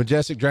 The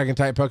majestic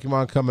Dragon-type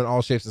Pokemon come in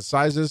all shapes and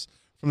sizes.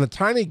 From the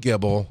tiny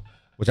Gibble,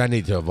 which I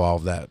need to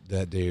evolve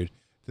that dude,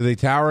 to the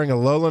towering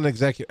Alolan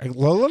Executor.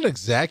 Alolan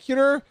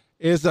Executor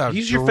is a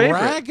He's your favorite.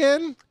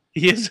 dragon?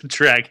 He is a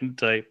dragon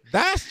type.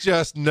 That's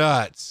just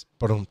nuts.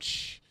 But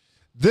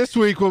this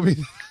week will be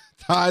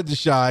Tide to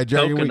Shine.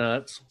 Dragon Week.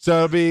 Coconuts.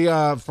 So it'll be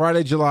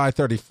Friday, July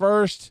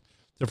 31st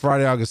to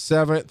Friday, August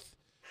 7th.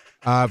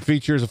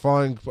 Features the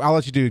following. I'll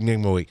let you do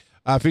Enigma Week.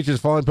 Features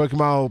the following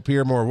Pokemon will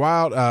appear more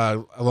wild.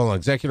 Alolan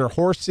Executor,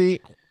 Horsey,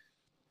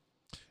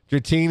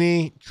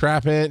 Dratini,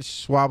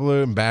 Trapinch,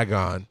 Swablu, and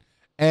Bagon.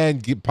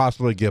 And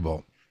possibly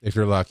Gibble, if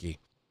you're lucky.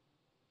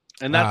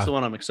 And that's the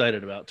one I'm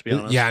excited about, to be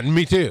honest. Yeah, and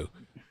me too.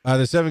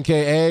 The 7K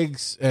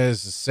eggs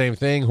is the same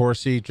thing.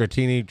 Horsey,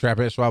 Dratini,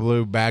 Trapinch,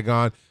 Swablu,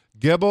 Bagon.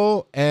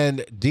 Gibble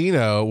and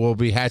Dino will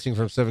be hatching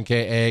from 7K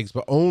eggs,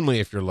 but only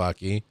if you're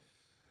lucky.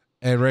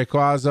 And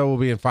Rayquaza will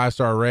be in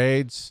 5-star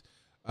raids.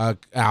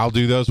 I'll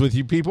do those with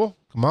you people.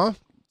 Come on.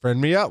 Friend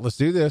me up. Let's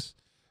do this.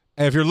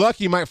 And if you're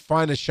lucky, you might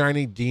find a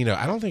shiny Dino.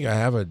 I don't think I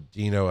have a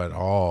Dino at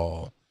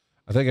all.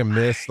 I think I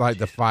missed like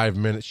the 5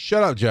 minutes.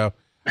 Shut up, Joe.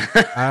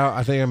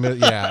 I think I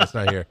missed. Yeah, it's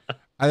not here.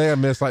 I think I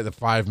missed like the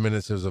 5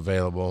 minutes it was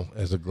available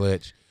as a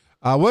glitch.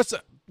 What's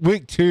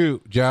week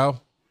 2,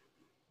 Joe?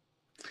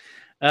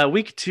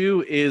 Week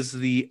 2 is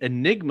the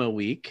Enigma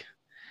week.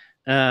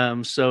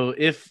 So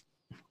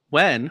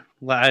when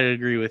I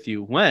agree with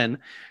you, when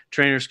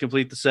trainers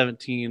complete the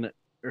 16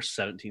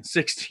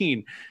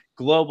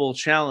 global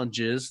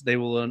challenges, they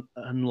will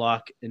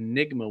unlock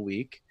Enigma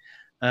week.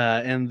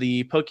 And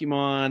the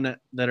Pokemon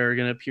that are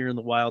going to appear in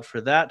the wild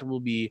for that will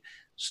be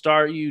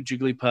Staryu,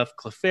 Jigglypuff,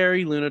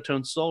 Clefairy,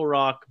 Lunatone,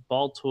 Solrock,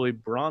 Baltoy,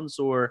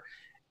 Bronzor,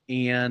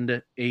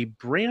 and a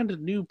brand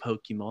new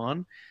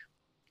Pokemon,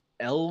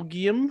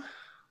 Elgium.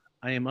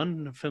 I am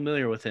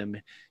unfamiliar with him.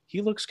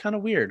 He looks kind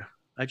of weird.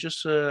 I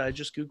just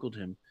Googled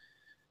him.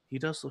 He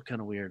does look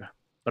kind of weird,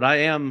 but I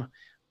am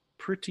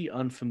pretty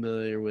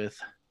unfamiliar with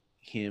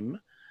him.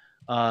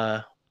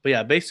 But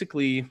yeah,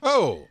 basically.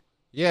 Oh,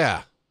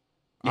 yeah.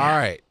 All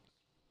right.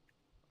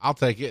 I'll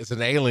take it. It's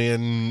an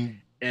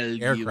alien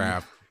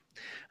aircraft.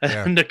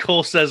 Yeah.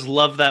 Nicole says,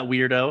 "Love that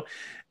weirdo."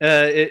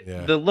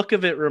 The look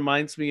of it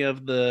reminds me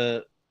of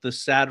the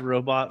sad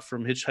robot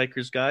from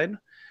Hitchhiker's Guide.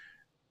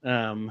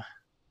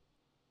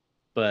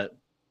 But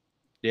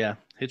yeah,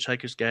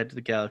 Hitchhiker's Guide to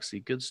the Galaxy,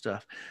 good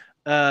stuff.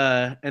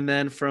 And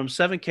then from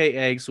 7K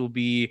eggs will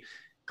be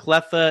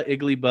Cleffa,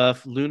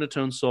 Igglybuff,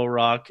 Lunatone,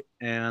 Solrock,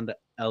 and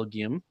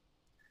Elgium.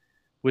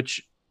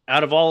 Which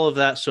out of all of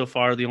that so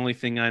far, the only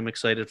thing I'm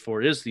excited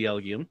for is the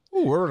Elgium.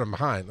 Ooh, we're running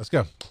behind. Let's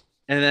go.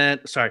 And then,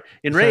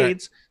 in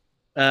raids,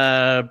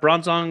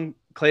 Bronzong,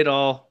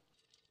 Claydol,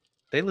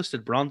 they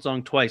listed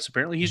Bronzong twice.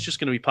 Apparently, he's just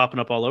going to be popping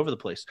up all over the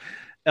place.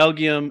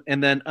 Elgium,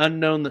 and then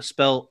Unknown that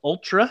spell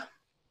Ultra.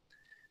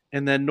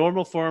 And then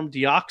normal form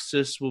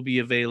Deoxys will be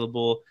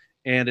available,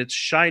 and its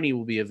shiny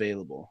will be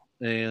available.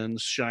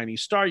 And shiny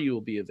Staryu will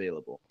be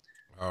available.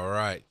 All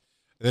right.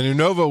 And then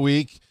Unova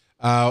week,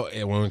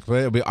 when we play,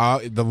 it'll be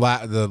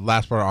the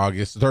last part of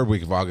August, the third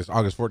week of August,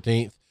 August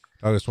 14th,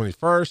 August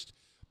 21st.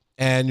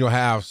 And you'll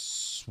have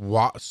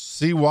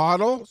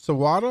Sewaddle. Okay,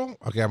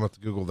 I'm going to have to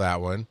Google that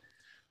one.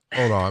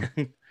 Hold on.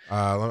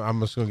 I'm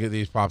just going to get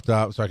these popped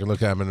up so I can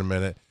look at them in a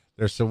minute.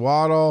 There's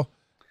Sewaddle,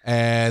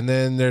 and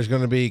then there's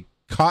going to be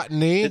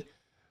Cottony.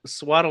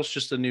 Swaddle's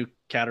just a new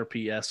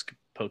Caterpie-esque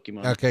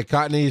Pokemon. Okay,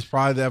 Cottony is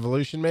probably the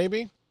evolution,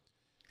 maybe?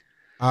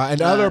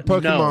 And other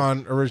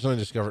Pokemon originally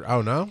discovered.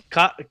 Oh, no?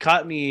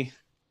 Cottony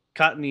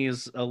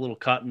is a little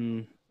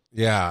cotton.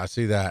 Yeah, I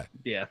see that.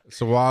 Yeah.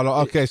 Swaddle.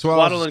 Okay,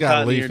 Swaddle's and got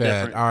a Cottony leaf are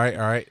head. different.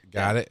 All right.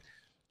 Got it.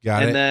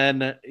 And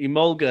then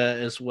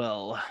Emolga as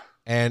well.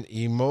 And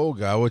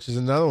Emolga, which is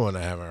another one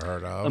I haven't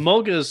heard of.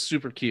 Emolga is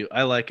super cute.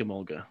 I like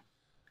Emolga.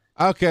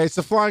 Okay, it's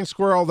the flying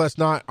squirrel that's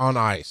not on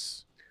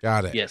ice.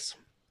 Got it. Yes.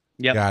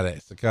 Yep. Got it.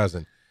 It's the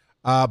cousin.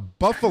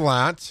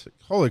 Buffalante.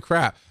 Holy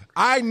crap.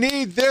 I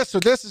need this, or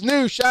this is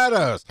new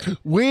Shadows.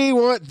 We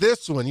want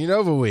this one.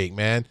 Unova week,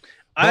 man.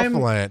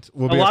 Buffalante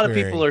will be a lot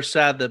appearing. of people are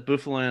sad that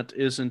Buffalante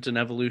isn't an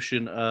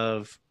evolution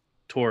of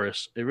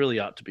Taurus. It really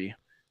ought to be.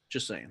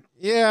 Just saying.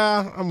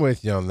 Yeah, I'm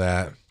with you on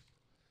that.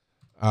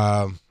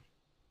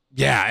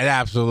 Yeah, it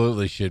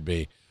absolutely should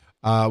be.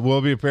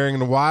 We'll be appearing in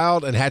the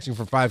wild and hatching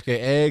for 5K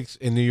eggs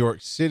in New York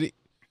City.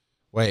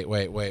 Wait.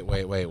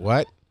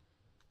 What?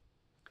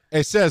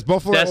 It says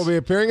Buffalo will be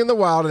appearing in the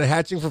wild and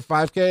hatching for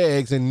 5K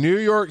eggs in New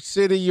York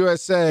City,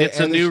 USA. It's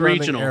and a new the surrounding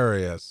regional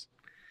areas.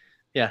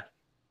 Yeah.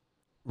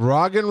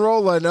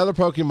 Roggenrola, another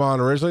Pokemon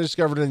originally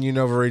discovered in the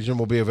Unova region,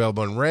 will be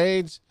available in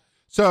raids.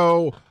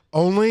 So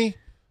only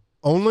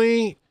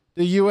the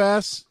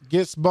U.S.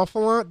 gets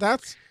Buffalo.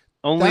 That's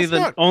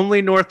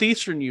only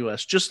northeastern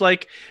U.S. Just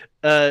like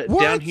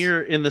down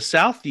here in the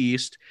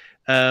southeast,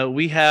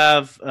 we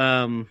have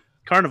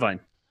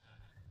Carnivine.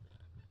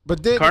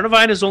 But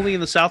Carnivine is only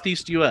in the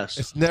southeast U.S.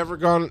 It's never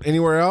gone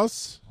anywhere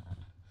else.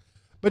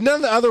 But none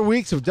of the other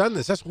weeks have done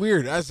this. That's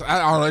weird. I don't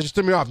know. It just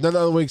threw me off. None of the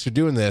other weeks are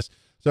doing this.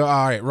 So,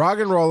 all right.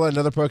 Roggenrola,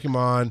 another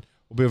Pokemon,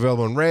 will be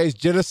available in raids.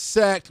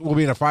 Genesect will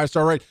be in a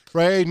 5-star raid.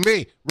 Raid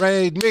me.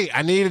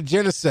 I need a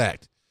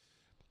Genesect.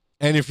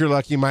 And if you're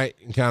lucky, you might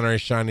encounter a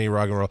shiny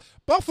Roggenrola.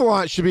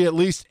 Buffalo should be at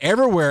least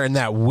everywhere in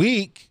that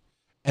week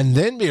and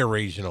then be a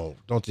regional,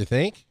 don't you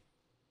think?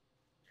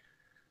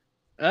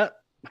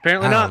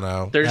 Apparently not.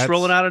 Know. They're just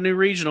rolling out a new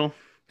regional.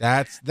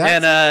 That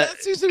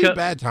seems to be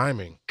bad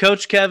timing.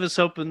 Coach Kev is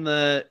hoping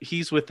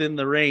he's within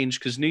the range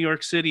because New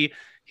York City,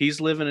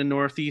 he's living in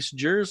Northeast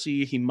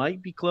Jersey. He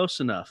might be close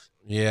enough.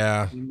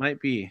 Yeah. He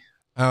might be.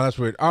 Oh, that's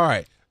weird. All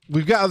right.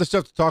 We've got other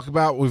stuff to talk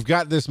about. We've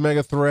got this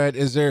mega thread.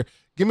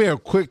 Give me a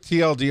quick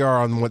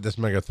TLDR on what this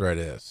mega thread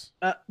is.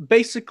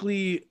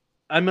 Basically,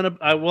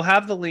 I will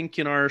have the link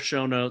in our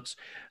show notes.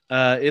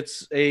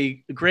 It's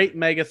a great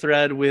mega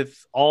thread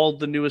with all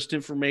the newest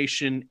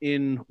information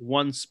in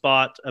one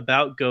spot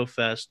about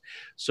GoFest.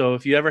 So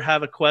if you ever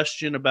have a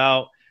question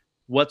about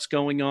what's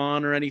going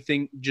on or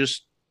anything,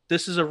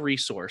 this is a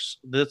resource.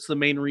 That's the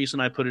main reason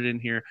I put it in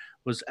here,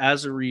 was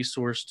as a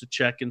resource to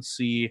check and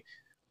see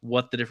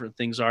what the different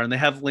things are. And they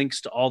have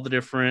links to all the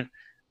different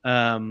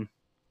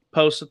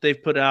posts that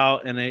they've put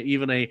out, and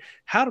even a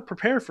how to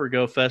prepare for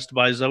GoFest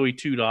by Zoe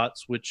Two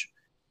Dots, which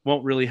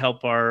won't really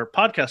help our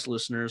podcast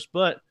listeners,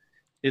 but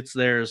it's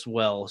there as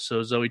well.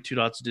 So Zoe Two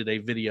Dots did a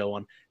video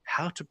on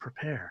how to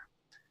prepare.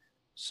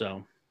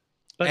 So,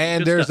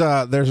 and there's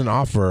an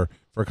offer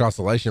for a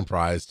constellation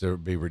prize to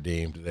be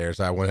redeemed there.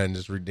 So I went ahead and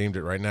just redeemed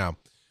it right now.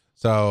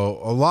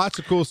 So lots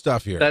of cool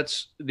stuff here.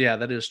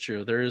 That is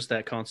true. There is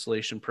that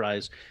constellation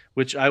prize,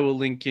 which I will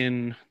link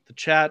in the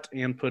chat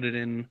and put it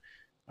in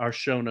our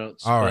show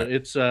notes. All right.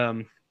 It's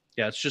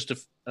it's just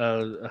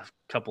a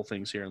couple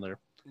things here and there.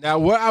 Now,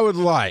 what I would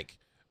like,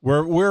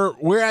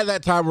 we're at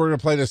that time we're going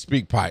to play the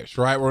speak pipes,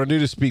 right? We're going to do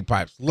the speak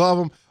pipes. Love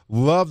them.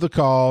 Love the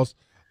calls.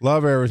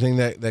 Love everything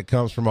that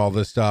comes from all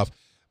this stuff.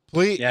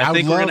 Please, yeah, I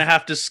think we're going to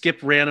have to skip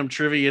random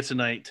trivia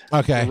tonight.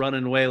 Okay. We're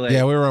running way late.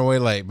 Yeah, we run way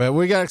late, but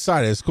we got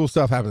excited. It's cool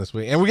stuff happening this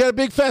week. And we got a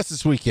big fest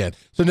this weekend.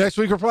 So next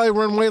week we're probably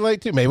running way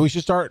late too. Maybe we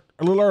should start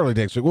a little early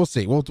next week. We'll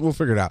see. We'll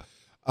figure it out.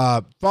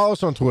 Follow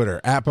us on Twitter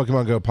at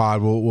Pokemon Go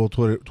Pod. We'll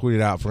tweet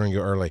it out if we're going to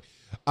go early.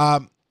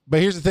 But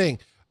here's the thing.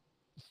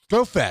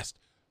 GoFest.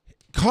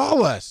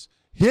 Call us.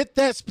 Hit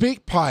that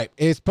speak pipe.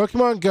 It's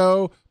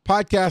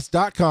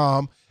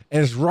PokemonGoPodcast.com,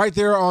 and it's right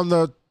there on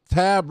the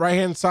tab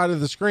right-hand side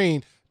of the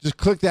screen. Just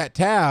click that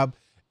tab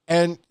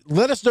and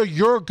let us know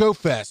your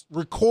GoFest.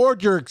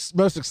 Record your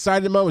most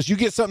excited moments. You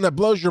get something that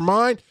blows your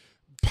mind,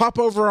 pop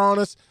over on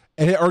us,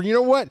 or you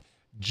know what?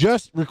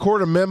 Just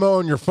record a memo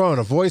on your phone,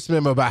 a voice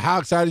memo about how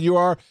excited you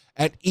are,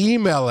 and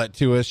email it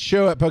to us,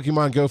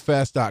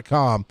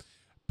 show@PokemonGoFest.com.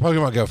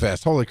 Pokemon Go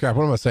Fest. Holy crap,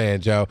 what am I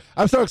saying, Joe?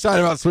 I'm so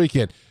excited about this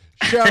weekend.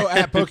 Show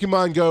at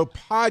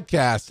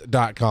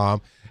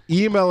PokemonGoPodcast.com.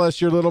 Email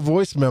us your little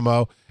voice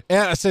memo.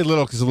 And I say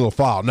little because it's a little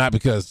file, not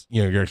because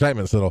your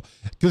excitement's little.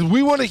 Because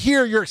we want to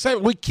hear your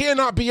excitement. We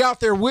cannot be out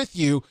there with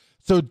you.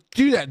 So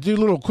do that. Do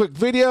little quick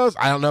videos.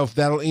 I don't know if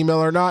that'll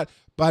email or not,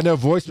 but I know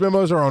voice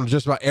memos are on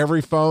just about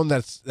every phone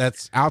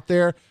that's out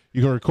there.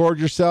 You can record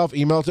yourself,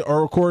 email it to,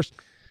 or of course,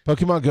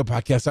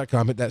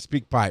 PokemonGoPodcast.com. Hit that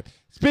speak pipe.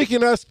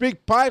 Speaking of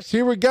speak pipes,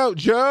 here we go,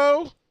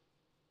 Joe.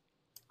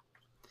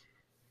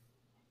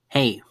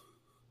 Hey,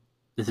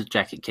 this is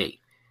Jackie K.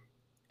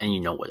 And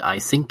you know what I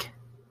think?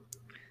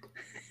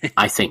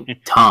 I think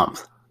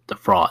Tom's the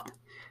fraud.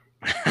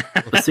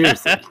 But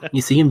seriously,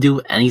 you see him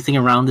do anything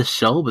around this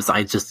show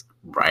besides just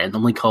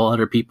randomly call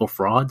other people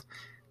fraud?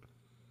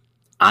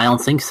 I don't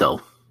think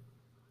so.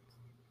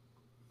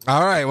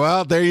 All right,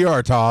 well, there you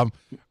are, Tom.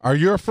 Are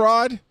you a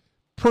fraud?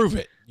 Prove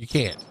it. You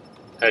can't.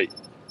 Hey,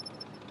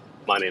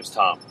 my name's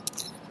Tom,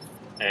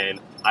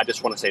 and I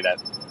just want to say that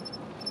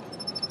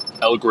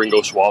El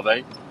Gringo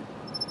Suave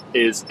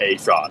is a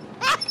fraud.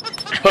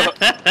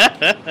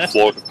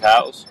 Flock of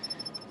cows,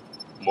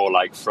 more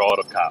like fraud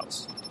of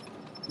cows.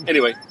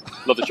 Anyway,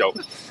 love the show.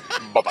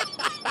 Bye-bye.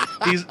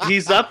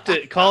 He's up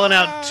to calling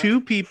out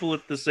two people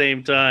at the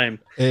same time.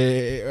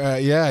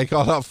 Yeah, he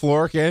called out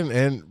Flork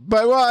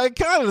but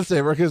kind of the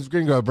same because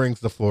Gringo brings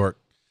the Flork.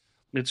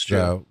 It's true.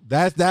 So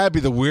that'd be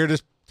the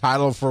weirdest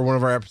title for one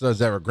of our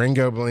episodes ever.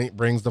 Gringo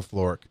brings the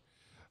Flork.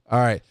 All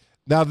right.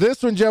 Now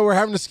this one, Joe, we're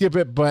having to skip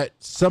it, but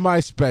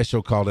somebody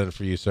special called in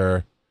for you,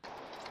 sir.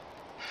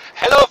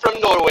 Hello from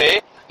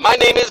Norway. My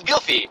name is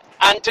Gilfy,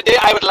 and today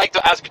I would like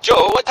to ask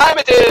Joe what time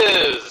it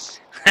is.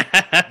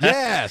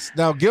 Yes.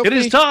 Now, Gilfy. It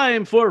is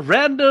time for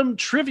random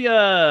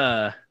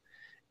trivia.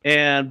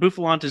 And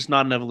Bouffalant is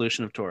not an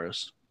evolution of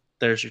Taurus.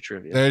 There's your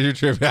trivia. There's your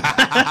trivia.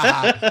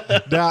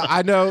 Now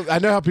I know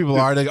how people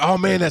are. They go, "Oh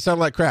man, that sounded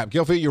like crap."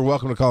 Gilfy, you're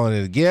welcome to call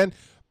in again,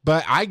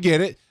 but I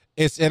get it.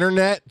 It's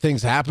internet.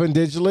 Things happen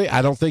digitally.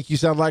 I don't think you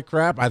sound like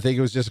crap. I think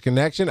it was just a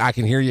connection. I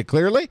can hear you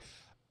clearly,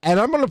 and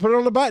I'm going to put it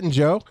on the button,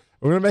 Joe.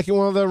 We're going to make it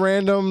one of the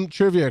random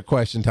trivia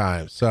question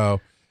times. So,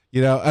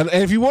 and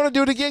if you want to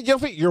do it again,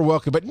 Gilfy, you're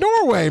welcome. But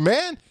Norway,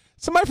 man,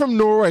 somebody from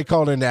Norway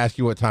called in to ask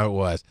you what time it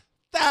was.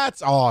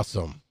 That's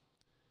awesome.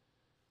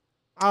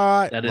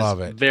 I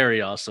love it.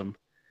 Very awesome.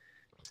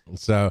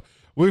 So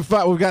we've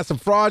got some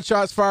fraud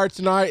shots fired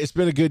tonight. It's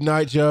been a good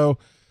night, Joe.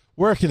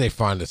 Where can they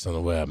find us on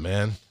the web,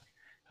 man?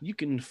 You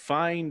can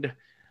find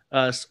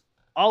us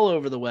all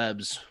over the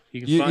webs.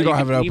 You don't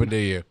have it open, do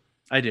you?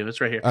 I do. It's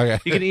right here. Okay.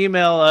 You can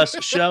email us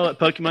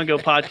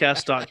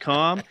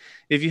show@PokemonGoPodcast.com.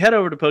 If you head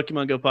over to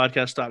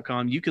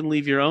PokemonGoPodcast.com, you can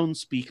leave your own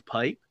speak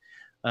pipe.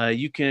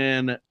 You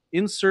can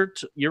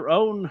insert your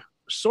own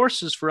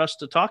sources for us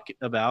to talk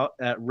about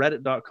at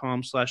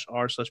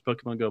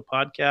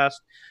reddit.com/r/PokemonGoPodcast.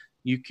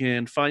 You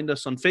can find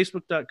us on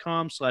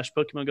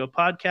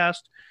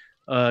Facebook.com/PokemonGoPodcast.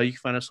 You can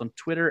find us on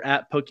Twitter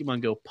at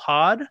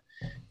PokemonGoPod.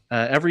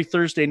 Every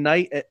Thursday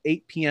night at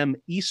 8 p.m.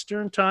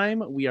 Eastern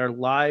time, we are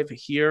live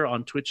here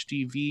on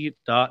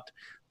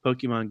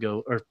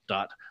twitch.tv/PokemonGo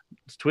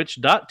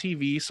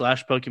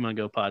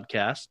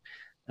podcast.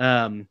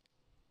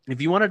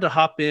 If you wanted to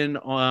hop in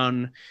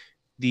on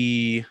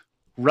the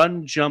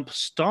Run, Jump,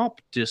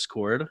 Stomp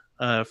Discord,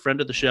 friend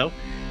of the show,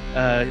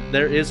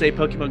 there is a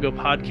Pokemon Go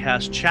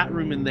podcast chat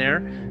room in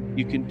there.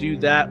 You can do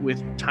that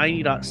with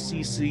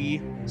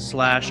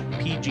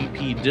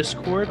tiny.cc/PGP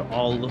Discord.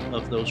 All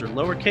of those are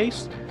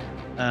lowercase.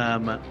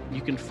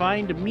 You can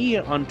find me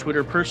on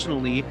Twitter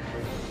personally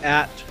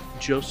at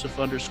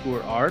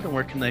Joseph_Ard. And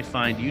where can they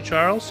find you,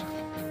 Charles?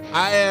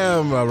 I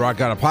am Rock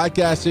Out of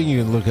Podcasting.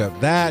 You can look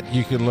up that.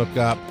 You can look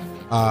up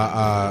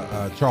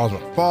Charles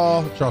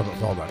McFall,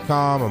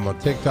 charlesmcfall.com. I'm on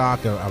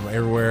TikTok. I'm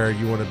everywhere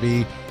you want to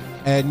be.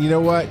 And you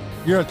know what?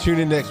 You're going to tune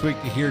in next week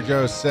to hear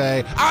Joe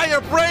say, I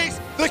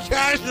embrace the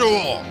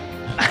casual.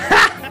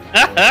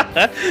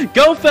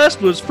 Go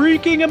Fest was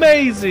freaking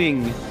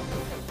amazing.